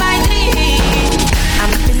 follow my dream.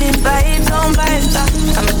 I'm feeling vibes on vibes.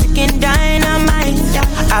 I'm a ticking dynamite.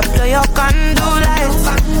 I blow your candle lights.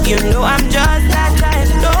 You know I'm just that type.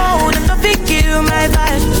 No, them no fit kill my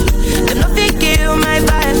vibe. Them no fit kill my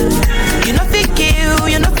vibe. You no fit kill,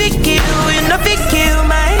 you no fit kill, you no fit kill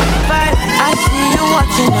my vibe. I see you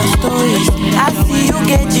watching my stories. I see you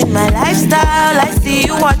gauging my lifestyle. I see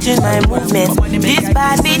you watching my movements. This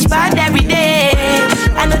bad bitch bad every day.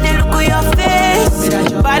 I know they look at your face.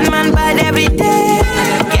 Bad man bad every day.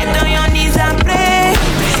 Get on your knees and pray.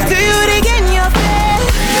 To you to get in your face.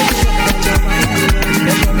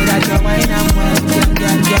 They told me that you're wine and well.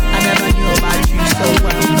 I never knew about you so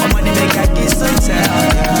well. My money make a kiss and tell.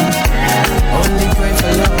 Only pray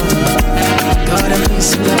for love. God and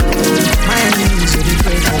peace and love. My knees only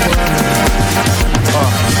pray for love.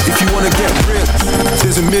 If you wanna get ripped,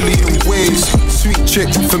 there's a million ways. Sweet chick,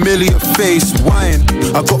 familiar face, wine.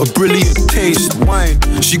 I got a brilliant taste, wine.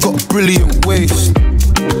 She got a brilliant waist.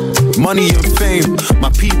 Money and fame, my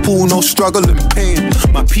people no struggle and pain.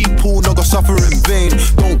 My people no go suffer in vain.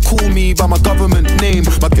 Don't call me by my government name.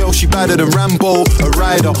 My girl she badder than Rambo, a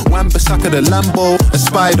rider. Wan-Bissaka the Lambo, a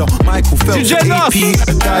spider. Michael Phelps, AP,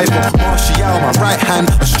 a diver. Martial, my right hand,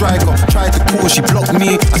 a striker. Tried to call, she blocked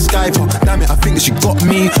me, I Skype her. Damn it, I think she got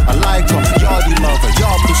me, I like her. Yardie lover,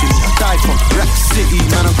 yard pushing me, I die for. Rap City,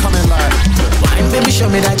 man, I'm coming like. Wine baby, show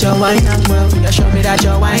me that you're wine and well. You show me that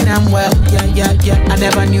you're wine and well. Yeah. I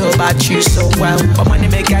never knew about you so well, but money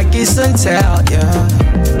make I kiss and tell. Yeah.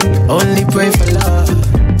 Only pray for love,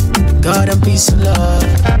 God and peace and love.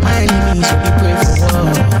 My enemies only pray for war.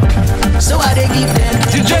 So I they give them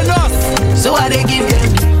DjNos. So I they give them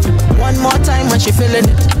one more time when she feeling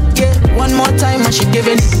it. Yeah, one more time when she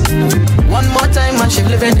giving it. One more time when she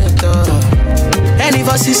living it. Any of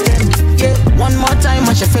our system. Yeah, one more time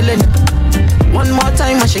when she feeling it. One more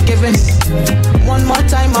time when she giving it. One more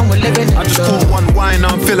time when we're living it. I just caught one wine,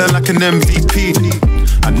 I'm feeling like an MVP.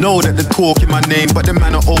 I know that they're talking my name, but the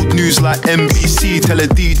man are old news like NBC. Tell a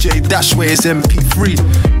DJ dash where it's MP3.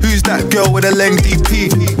 Who's that girl with a lengthy P?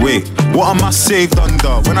 Wait, what am I saved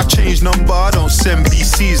under? When I change number, I don't send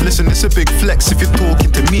BCs. Listen, it's a big flex if you're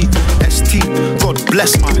talking to me. ST, God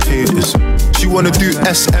bless my haters. She wanna do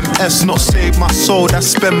SMS, not save my soul, that's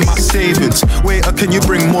spend my savings. Wait, or can you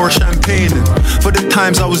bring more champagne in? For the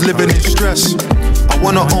times I was living in stress, I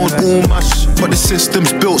wanna own all my but the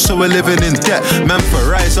system's built so we're living in debt. Man, for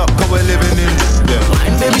rise up, cause we're living in debt.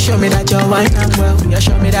 Wine, baby, show me that you're wine and well. Yeah,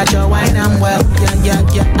 show me that you're wine and well. Yeah.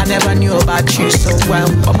 I never knew about you so well,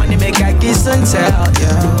 but money make I kiss and tell.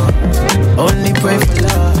 Yeah. Only pray for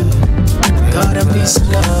love, God and peace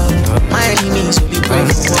and love. My enemies only pray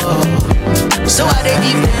for war. So I they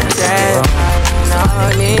give them that.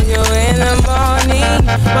 I need you in the morning,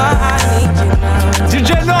 but I need you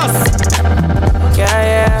now. DjNos.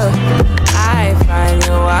 Yeah. I find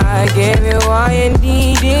you, I give you all you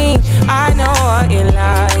needing. I know what you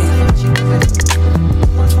like.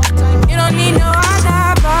 You don't need no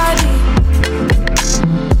other body.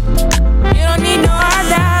 You don't need no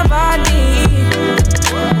other body.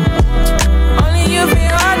 Only you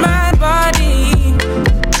feel on my body.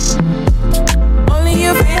 Only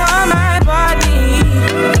you feel on my body.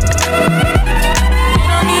 You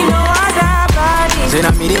don't need no other body. Say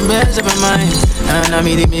I made it mess up my mind, and I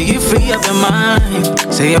made it make you free up your mind.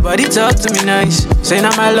 Say your body talk to me nice. Say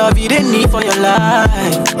now my love you didn't need for your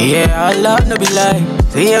life. Yeah, our love no be lie.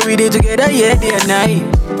 Say every day together, yeah, day and night.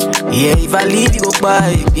 Yeah, if I leave you go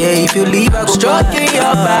by. Yeah, if you leave I go stroking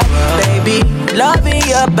your body, baby. Loving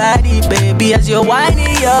your body, baby. As you're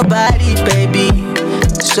whining your body, baby.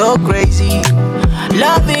 So crazy.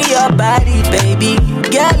 Loving your body, baby.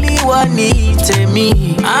 Girl, you want need to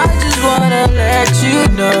me. I just wanna let you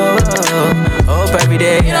know. Hope every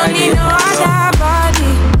day you don't need no other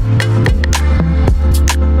body.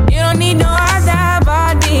 You don't need no other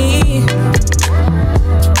body.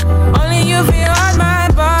 Only you feel on my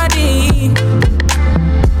body.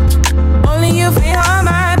 Only you feel on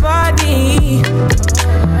my body.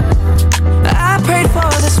 I prayed for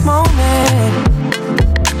this moment.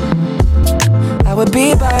 I would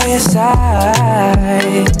be by your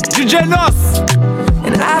side. DjNos.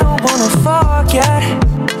 And I don't wanna forget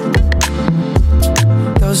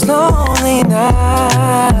those lonely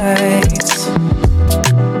nights.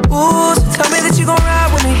 Ooh, so tell me that you gon'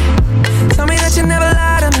 ride with me. Tell me that you never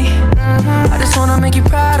lie to me. I just wanna make you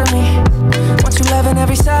proud of me. Want you loving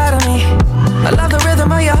every side of me. I love the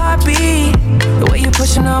rhythm of your heartbeat, the way you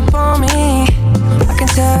pushing up on me. I can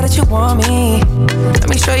tell that you want me. Let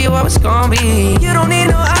me show you how it's gon' be. You don't need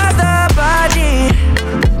no other body.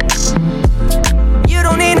 You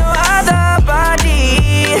don't need no other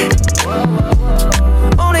body.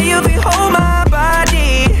 Only you can hold my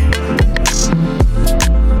body.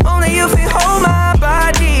 Only you can hold my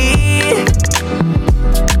body.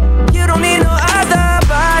 You don't need no other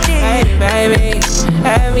body. Hey baby,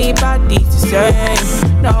 everybody's the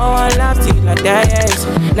same. No one loves you like this.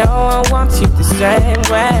 No one wants you the same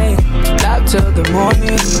way. Love till the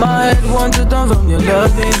morning. My head wants to turn from your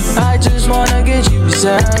loving. I just wanna get you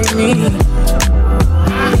beside me.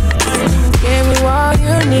 Give me all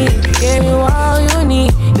you need. Give me all you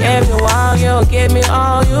need. Give you all you. Give me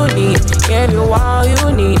all you need. Give you all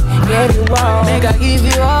you need. Give you all. Make I give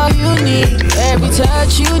you all you need. Every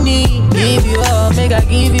touch you need. Give you all. Make I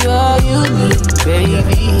give you all you need,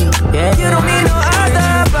 baby. Yeah. You don't need no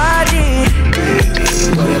other body.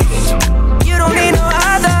 You don't need no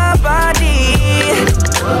other body.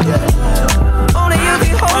 Only you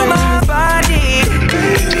can hold my body.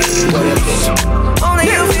 Only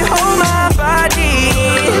you can hold my body.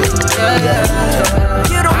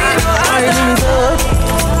 You don't need no other.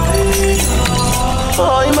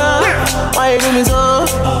 Oh, man, why you do me so?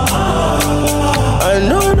 I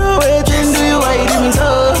know no way to do you, why you do me so?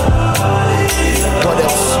 What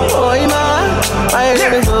else? Oh, man, why you do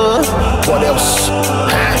me so? What else?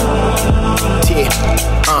 Yeah,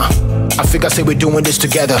 I figure say we're doing this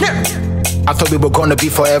together. I thought we were gonna be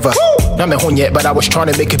forever. Not me home yet, but I was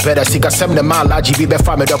trying to make it better. See, got 7 mile large, be better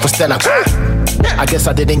farm it up for Stella. I guess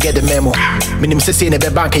I didn't get the memo. Minim say in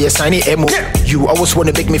the bank, you sign it emo. You always want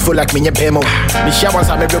to make me feel like me in Bemo. Michelle once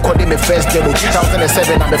I'm recording my first demo.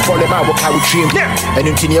 2007, I'm falling out what I would dream. And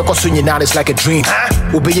until you go now, it's like a dream.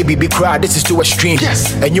 Obey your baby cry, this is too extreme.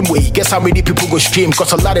 And you wait, guess how many people go stream?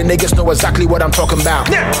 Cause a lot of niggas know exactly what I'm talking about.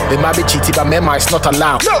 They might be cheating, but mema is not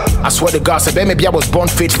allowed. I swear to God, so maybe I was born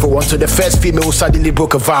faithful until the first female who suddenly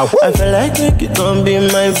broke a vow. I feel like you gon' be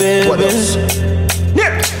my baby. What else?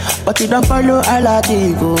 But you don't follow all I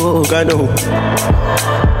go, Gado.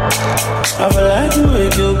 I feel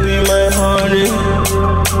like you be my honey.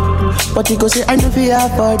 But you go say I know fear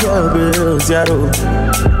for your bills, Yaro.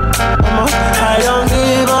 I don't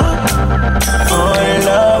give up on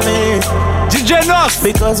loving DjNos.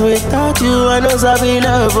 Because without you I know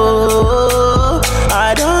I'll love.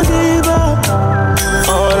 I don't give up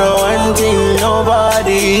on one thing,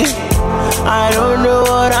 nobody. I don't know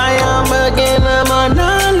what I am again, I'm a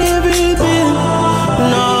non-living thing.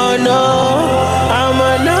 No, I'm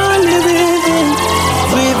a non-living thing.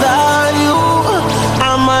 Without you,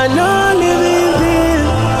 I'm a non-living thing.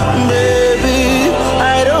 Baby,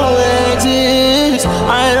 I don't exist.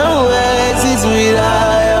 I don't exist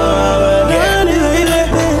without you. I'm a non-living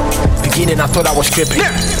thing. Beginning, I thought I was tripping.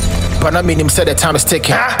 But I mean, him said the time is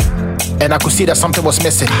ticking. And I could see that something was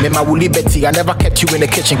missing. Me my woolly Betty, I never kept you in the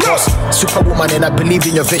kitchen. Cause superwoman and I believe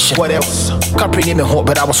in your vision. What else? Can't bring him in hot,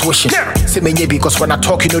 but I was wishing. Say me because when I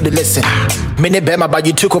talk, you know they listen. Many bema, but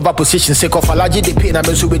you took over position. Say off a large the pain, I'm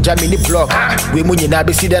so with Jamie blog. We moon you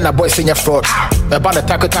be see then a boy saying your fraud. About the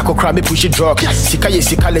taco crime, me push it drug. Sika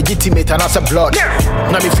legitimate and answer blood.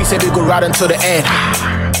 Now me feel say we go right until the end.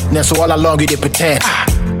 Then so all along you they pretend.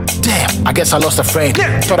 Damn, I guess I lost a friend.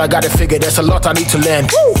 Thought I got it figured, there's a lot I need to learn.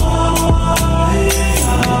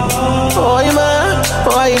 Oh, man,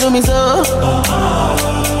 why you do me so?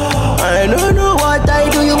 I don't know what I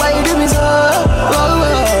do you, why you do me so? Oh,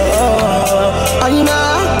 man,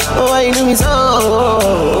 why you do me so?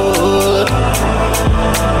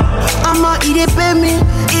 I'ma eat it, pay me.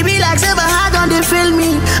 It be like seven hard on they feel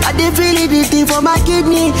me. I they feel it, the thing for my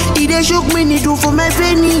kidney. It they shook me, it do for my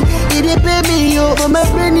penny. It they pay me, yo, for my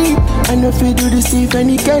penny. I know if you do this, if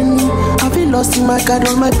any can me. I feel lost in my card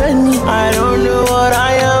on my penny. I don't know what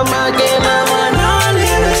I am again, I'm not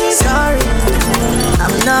living. Sorry,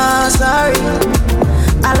 I'm not sorry.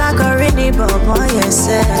 I like a rainy but boy, yes,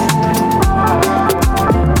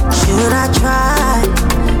 should I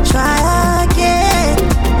try again?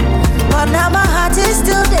 But now my heart is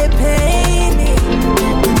still they pain me.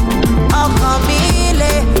 Oh,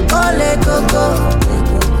 Camille, ole coco.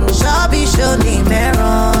 Shabby shoni me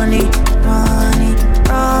Ronnie.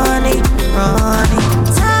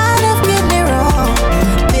 Tired of getting it wrong.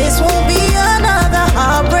 This won't be another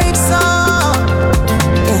heartbreak song.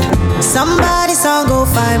 Yeah. Somebody song go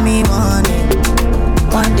find me one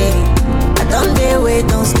day. I don't dare wait,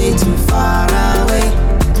 don't stay too far away.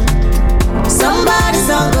 Somebody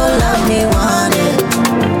song go love me one day.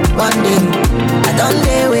 I don't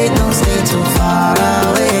dare wait, don't stay too far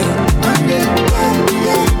away. One day,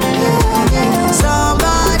 yeah.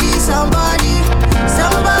 Somebody song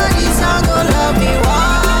go love me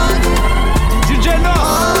one day. DjNos.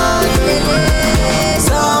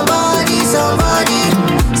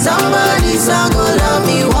 Somebody song go love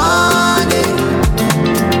me one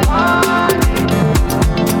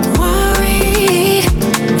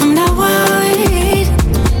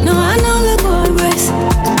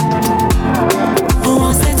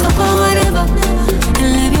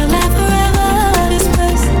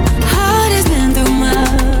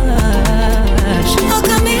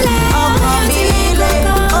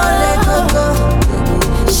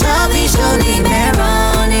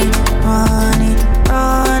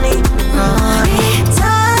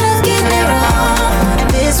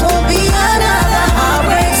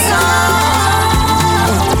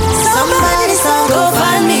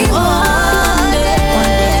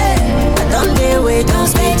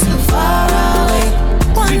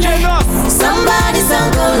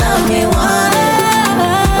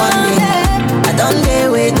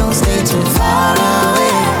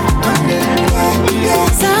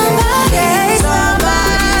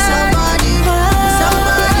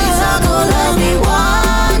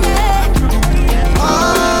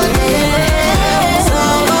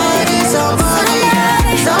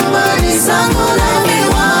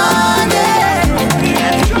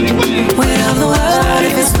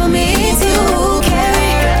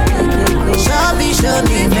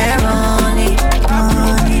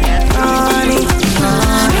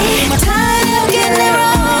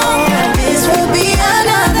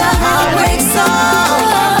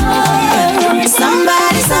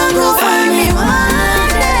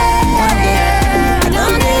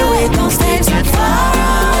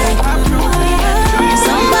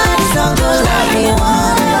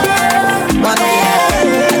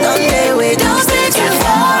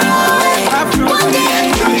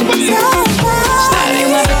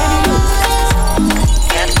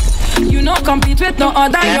with no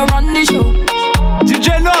other, you run the show.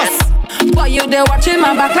 DjNos. But you there watching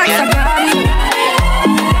my back like Sakari.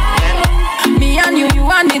 Me and you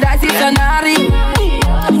and me, that's the scenario.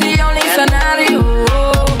 The only scenario.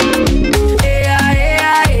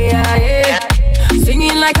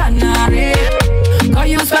 Singing like a canary. Call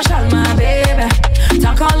you special, my baby.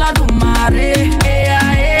 Talk all I do, Mare.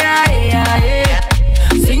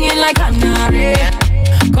 Singing like a canary.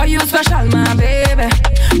 Call you special, my baby.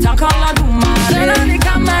 Talk all I do, Mare. Turn on the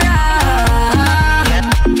camera.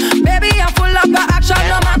 Baby, I'm full of the action,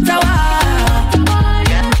 no matter what.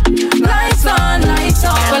 Lights on,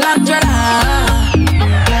 full of drama.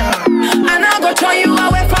 And I'll go throw you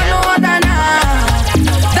away from no other now.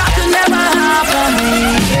 That will never happen,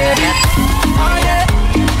 baby. Oh yeah,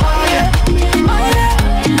 oh yeah, oh yeah,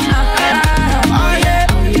 oh yeah,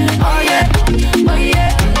 oh yeah, oh yeah, oh yeah, oh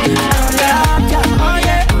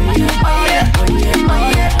yeah,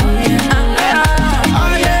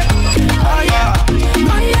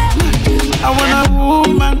 I want a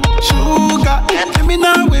woman, sugar. Let me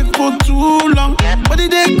not wait for too long. But the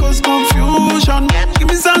day cause confusion. Give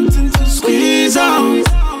me something to squeeze on.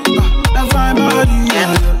 That fine body,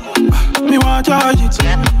 yeah. Me want charge it.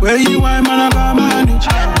 Where you want, man, I got manage.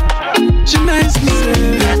 She makes me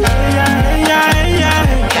say, yeah.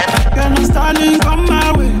 Girl, no starting come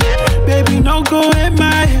my way. Baby, no go in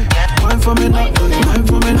my head. Wine for me now, wine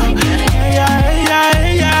for me now. Yeah.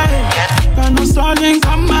 Girl, no starting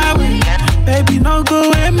come my way. Baby, no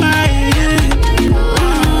go in my head.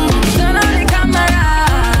 Turn on the camera.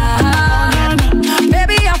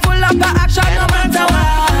 Baby, I'm full of the action, no matter what.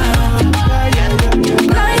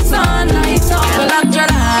 Lights on, full of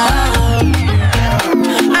drama.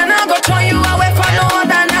 And I'll go throw you away for no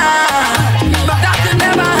other now. That could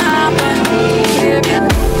never happen, baby.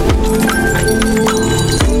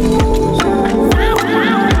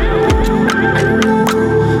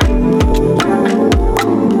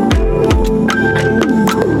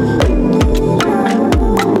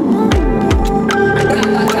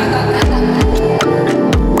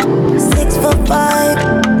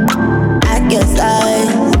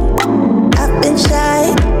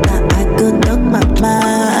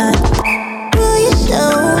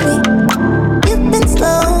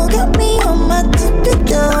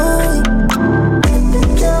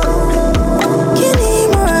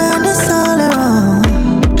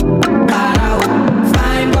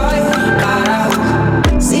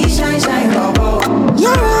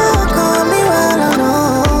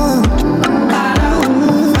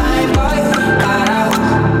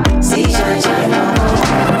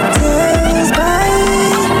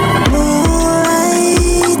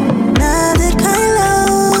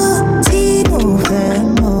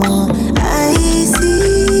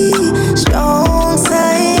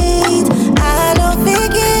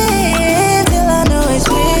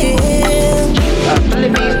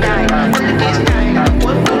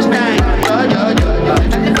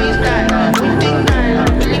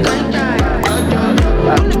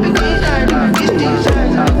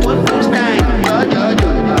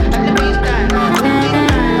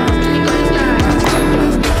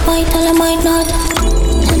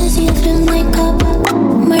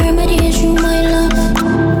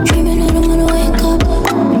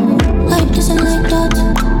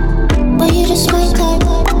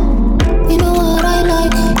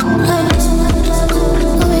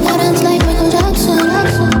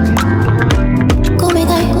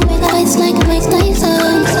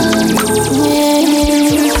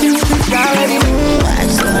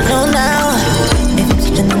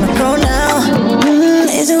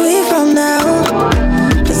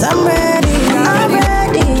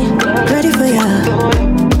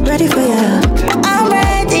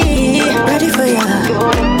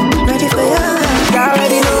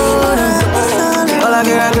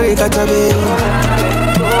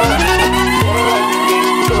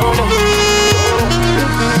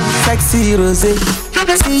 Sexy rose,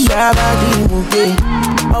 see your body moving.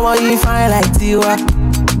 How are you fine like Tiwa?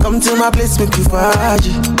 Come to my place, make you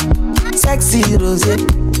faji. Sexy rose,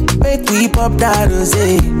 make we pop that rose.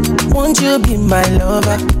 Won't you be my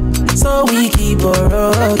lover? So we keep on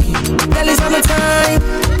rocking. Girl, it's summertime.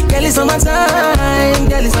 Girl, it's summertime.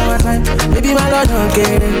 Girl, it's summertime. Baby, my lord, don't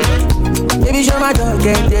get it. Baby, show my dog,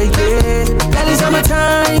 get it. Girl, it's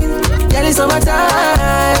summertime. Girl, it's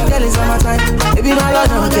summertime. Girl, it's summertime. Baby, my lord,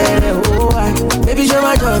 don't get it. Oh, I. Baby, show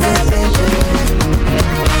my dog, get it.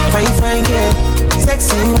 Fine, fine, girl.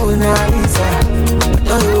 Sexy Mona Lisa.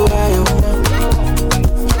 Don't know why you want.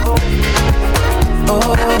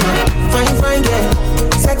 Oh, fine, fine, girl.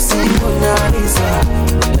 Sexy Mona Lisa.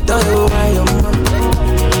 Don't know why you want.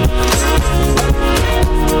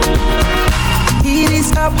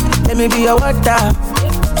 me be a water.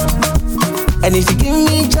 And if you give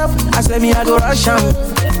me chop, I swear me I go rush on.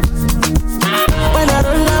 When I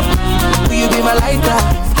roll up, will you be my lighter?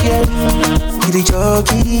 Yeah. Kitty Jojo,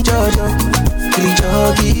 Kitty Jojo,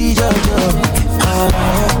 Kitty Jojo.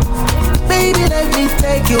 Baby, let me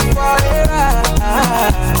take you for a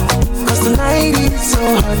ride. Cause tonight is so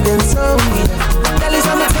hot and so weird. Girl, it's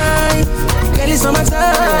summertime, girl, it's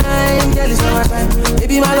summertime, girl, it's summertime.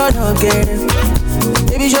 Baby, my lord, okay.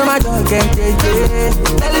 Baby, show my dog, yeah.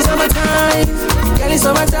 Girl, it's summertime, girl, it's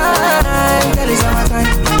summertime, girl, it's summertime.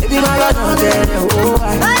 Baby, my lord, okay. Oh,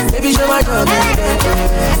 baby, show my dog,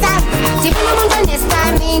 yeah. Ti funo mundo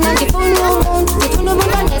nestamina, ti funo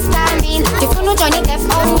mundo nestamina, ti funo Johnny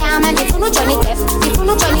Depp on yama, ti funo Johnny Depp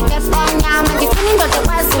on yama, ti funo the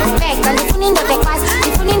kwazu pek, and ti funo the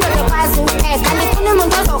kwazu pek, and ti funo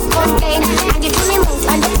mundo of complain, and ti funo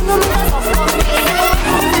mundo of complain.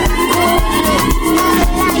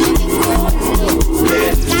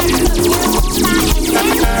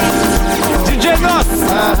 DjNos.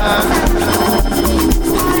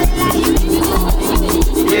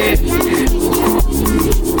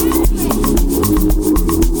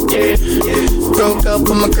 Broke up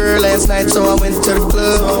with my girl last night, so I went to the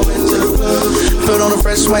club. Put on a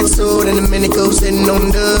fresh white suit and a mini coupe, sitting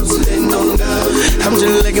on dubs. I'm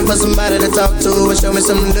just looking for somebody to talk to and show me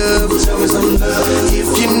some love.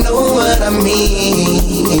 If you know what I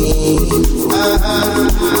mean.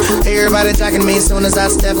 Everybody jacking me as soon as I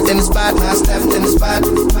stepped in the spot.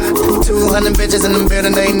 200 bitches in the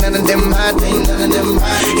building, ain't none of them hot.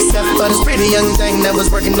 Except for this pretty young thing that was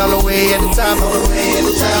working all the way at the top.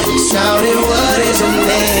 Shouted, what is your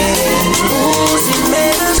name? Ooh, she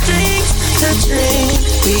made us drink to drink.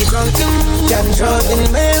 We drunk and got drunk,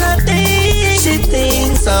 and man, I think she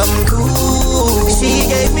thinks I'm cool. She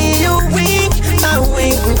gave me a wink, I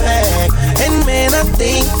winked back, and man, I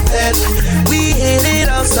think that we hit it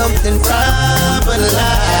on something proper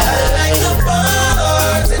like the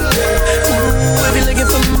bartender. Ooh, if you're looking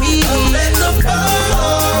for me, I'm at the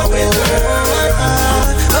bar with her.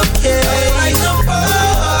 Okay, like the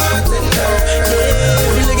bartender. Yeah,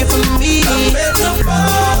 if you're looking for me, I'm at the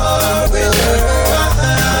bar with her.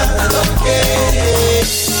 Okay.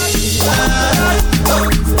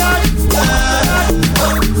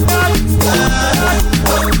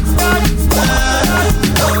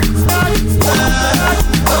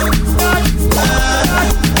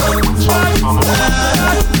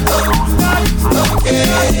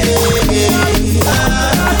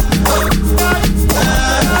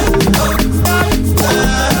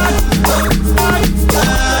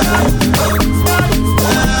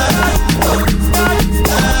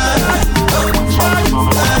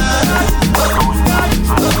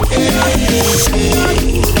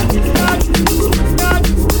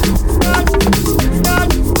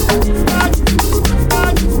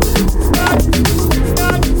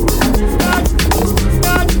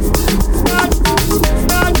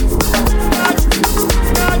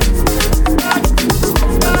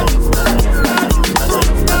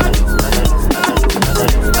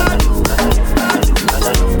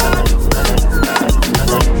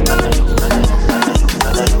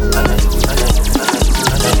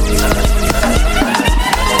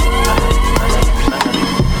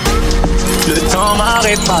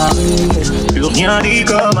 Plus rien n'est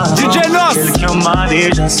comme avant. DjNos. Quelqu'un m'a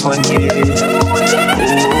déjà soigné.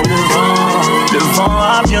 Oh, le vent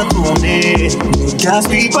a bien tourné. Ne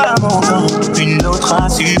gaspille pas mon temps. Une autre a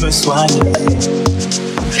su me soigner.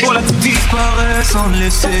 Pour la petite disparaît sans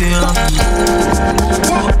laisser un.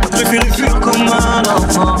 Préféré fuir comme un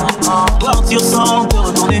enfant. Partir sans te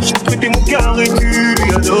retourner. J'ai prêté mon cœur et tu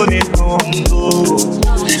lui as donné ton dos.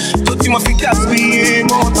 Toi tu m'as fait gaspiller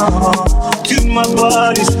mon temps. Tu m'as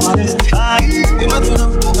pas laissé parler. Et maintenant,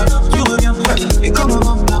 tu reviens. Et comme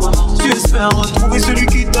avant, tu espères retrouver celui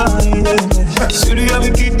qui t'a aidé, celui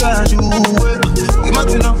avec qui t'as joué. Et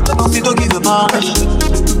maintenant, c'est toi qui veux parler.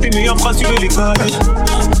 Tes meilleures phrases, tu veux les coller.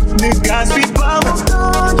 Ne gaspille pas mon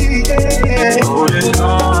temps, yeah. Oh, le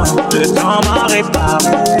temps m'a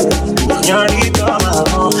réparé. Rien n'est comme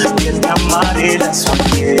avant. Quelqu'un m'a déjà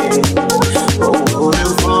soigné. Oh, le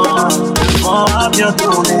vent a bien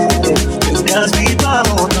tourné. Ne gaspille pas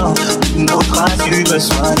mon temps. Une autre a su me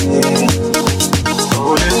soigner.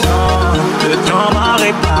 Oh, le temps m'a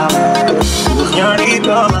réparé. Rien n'est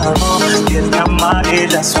comme avant. Quelqu'un m'a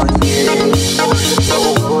déjà soigné.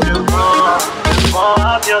 Oh, le vent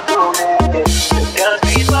a bien tourné. Ne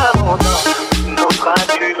gaspille pas mon temps. Une autre a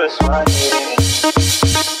su me soigner.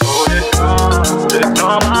 Oh, le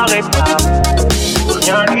temps m'a réparé.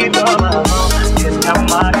 Rien n'est comme avant. Quelqu'un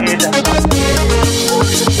m'a déjà soigné.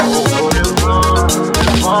 Oh, le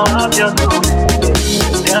vent a bien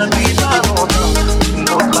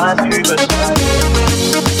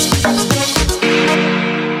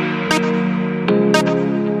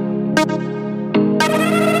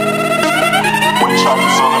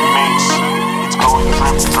Choppers on the mix. It's going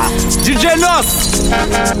drip. DjNos.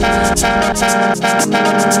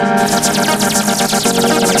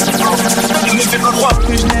 Il ne fait pas croire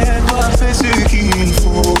que je n'ai pas fait ce qu'il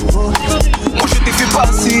faut. Moi je t'ai fait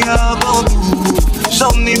passer avant tout.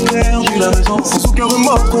 J'en ai perdu la raison. Sans aucun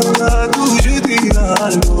remords, on a tout jeté à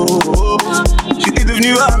l'eau. J'étais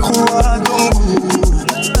devenu accro à ton goût,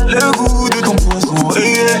 le goût de ton poison.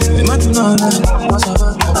 Et maintenant, moi ça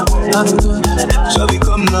va avec toi. J'avais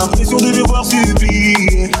comme l'impression de devoir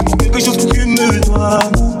supplier pour quelque chose que tu me dois.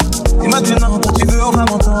 Et maintenant, quand tu veux vraiment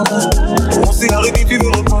m'entendre, on s'est arrêté, tu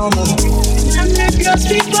veux reprendre. Je ne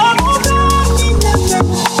gaspille pas mon temps.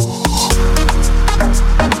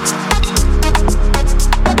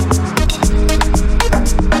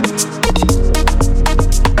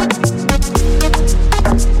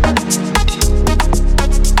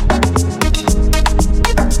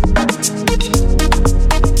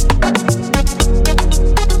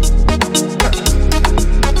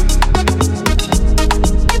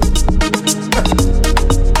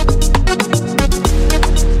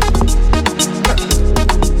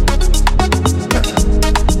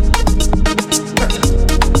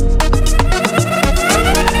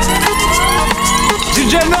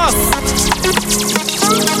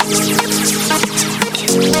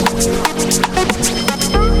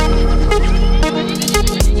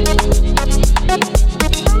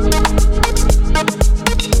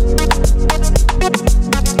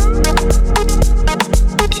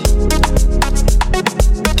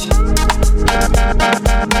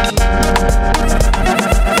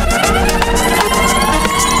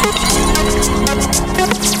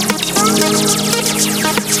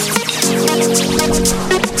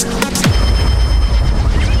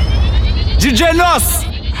 DjNos.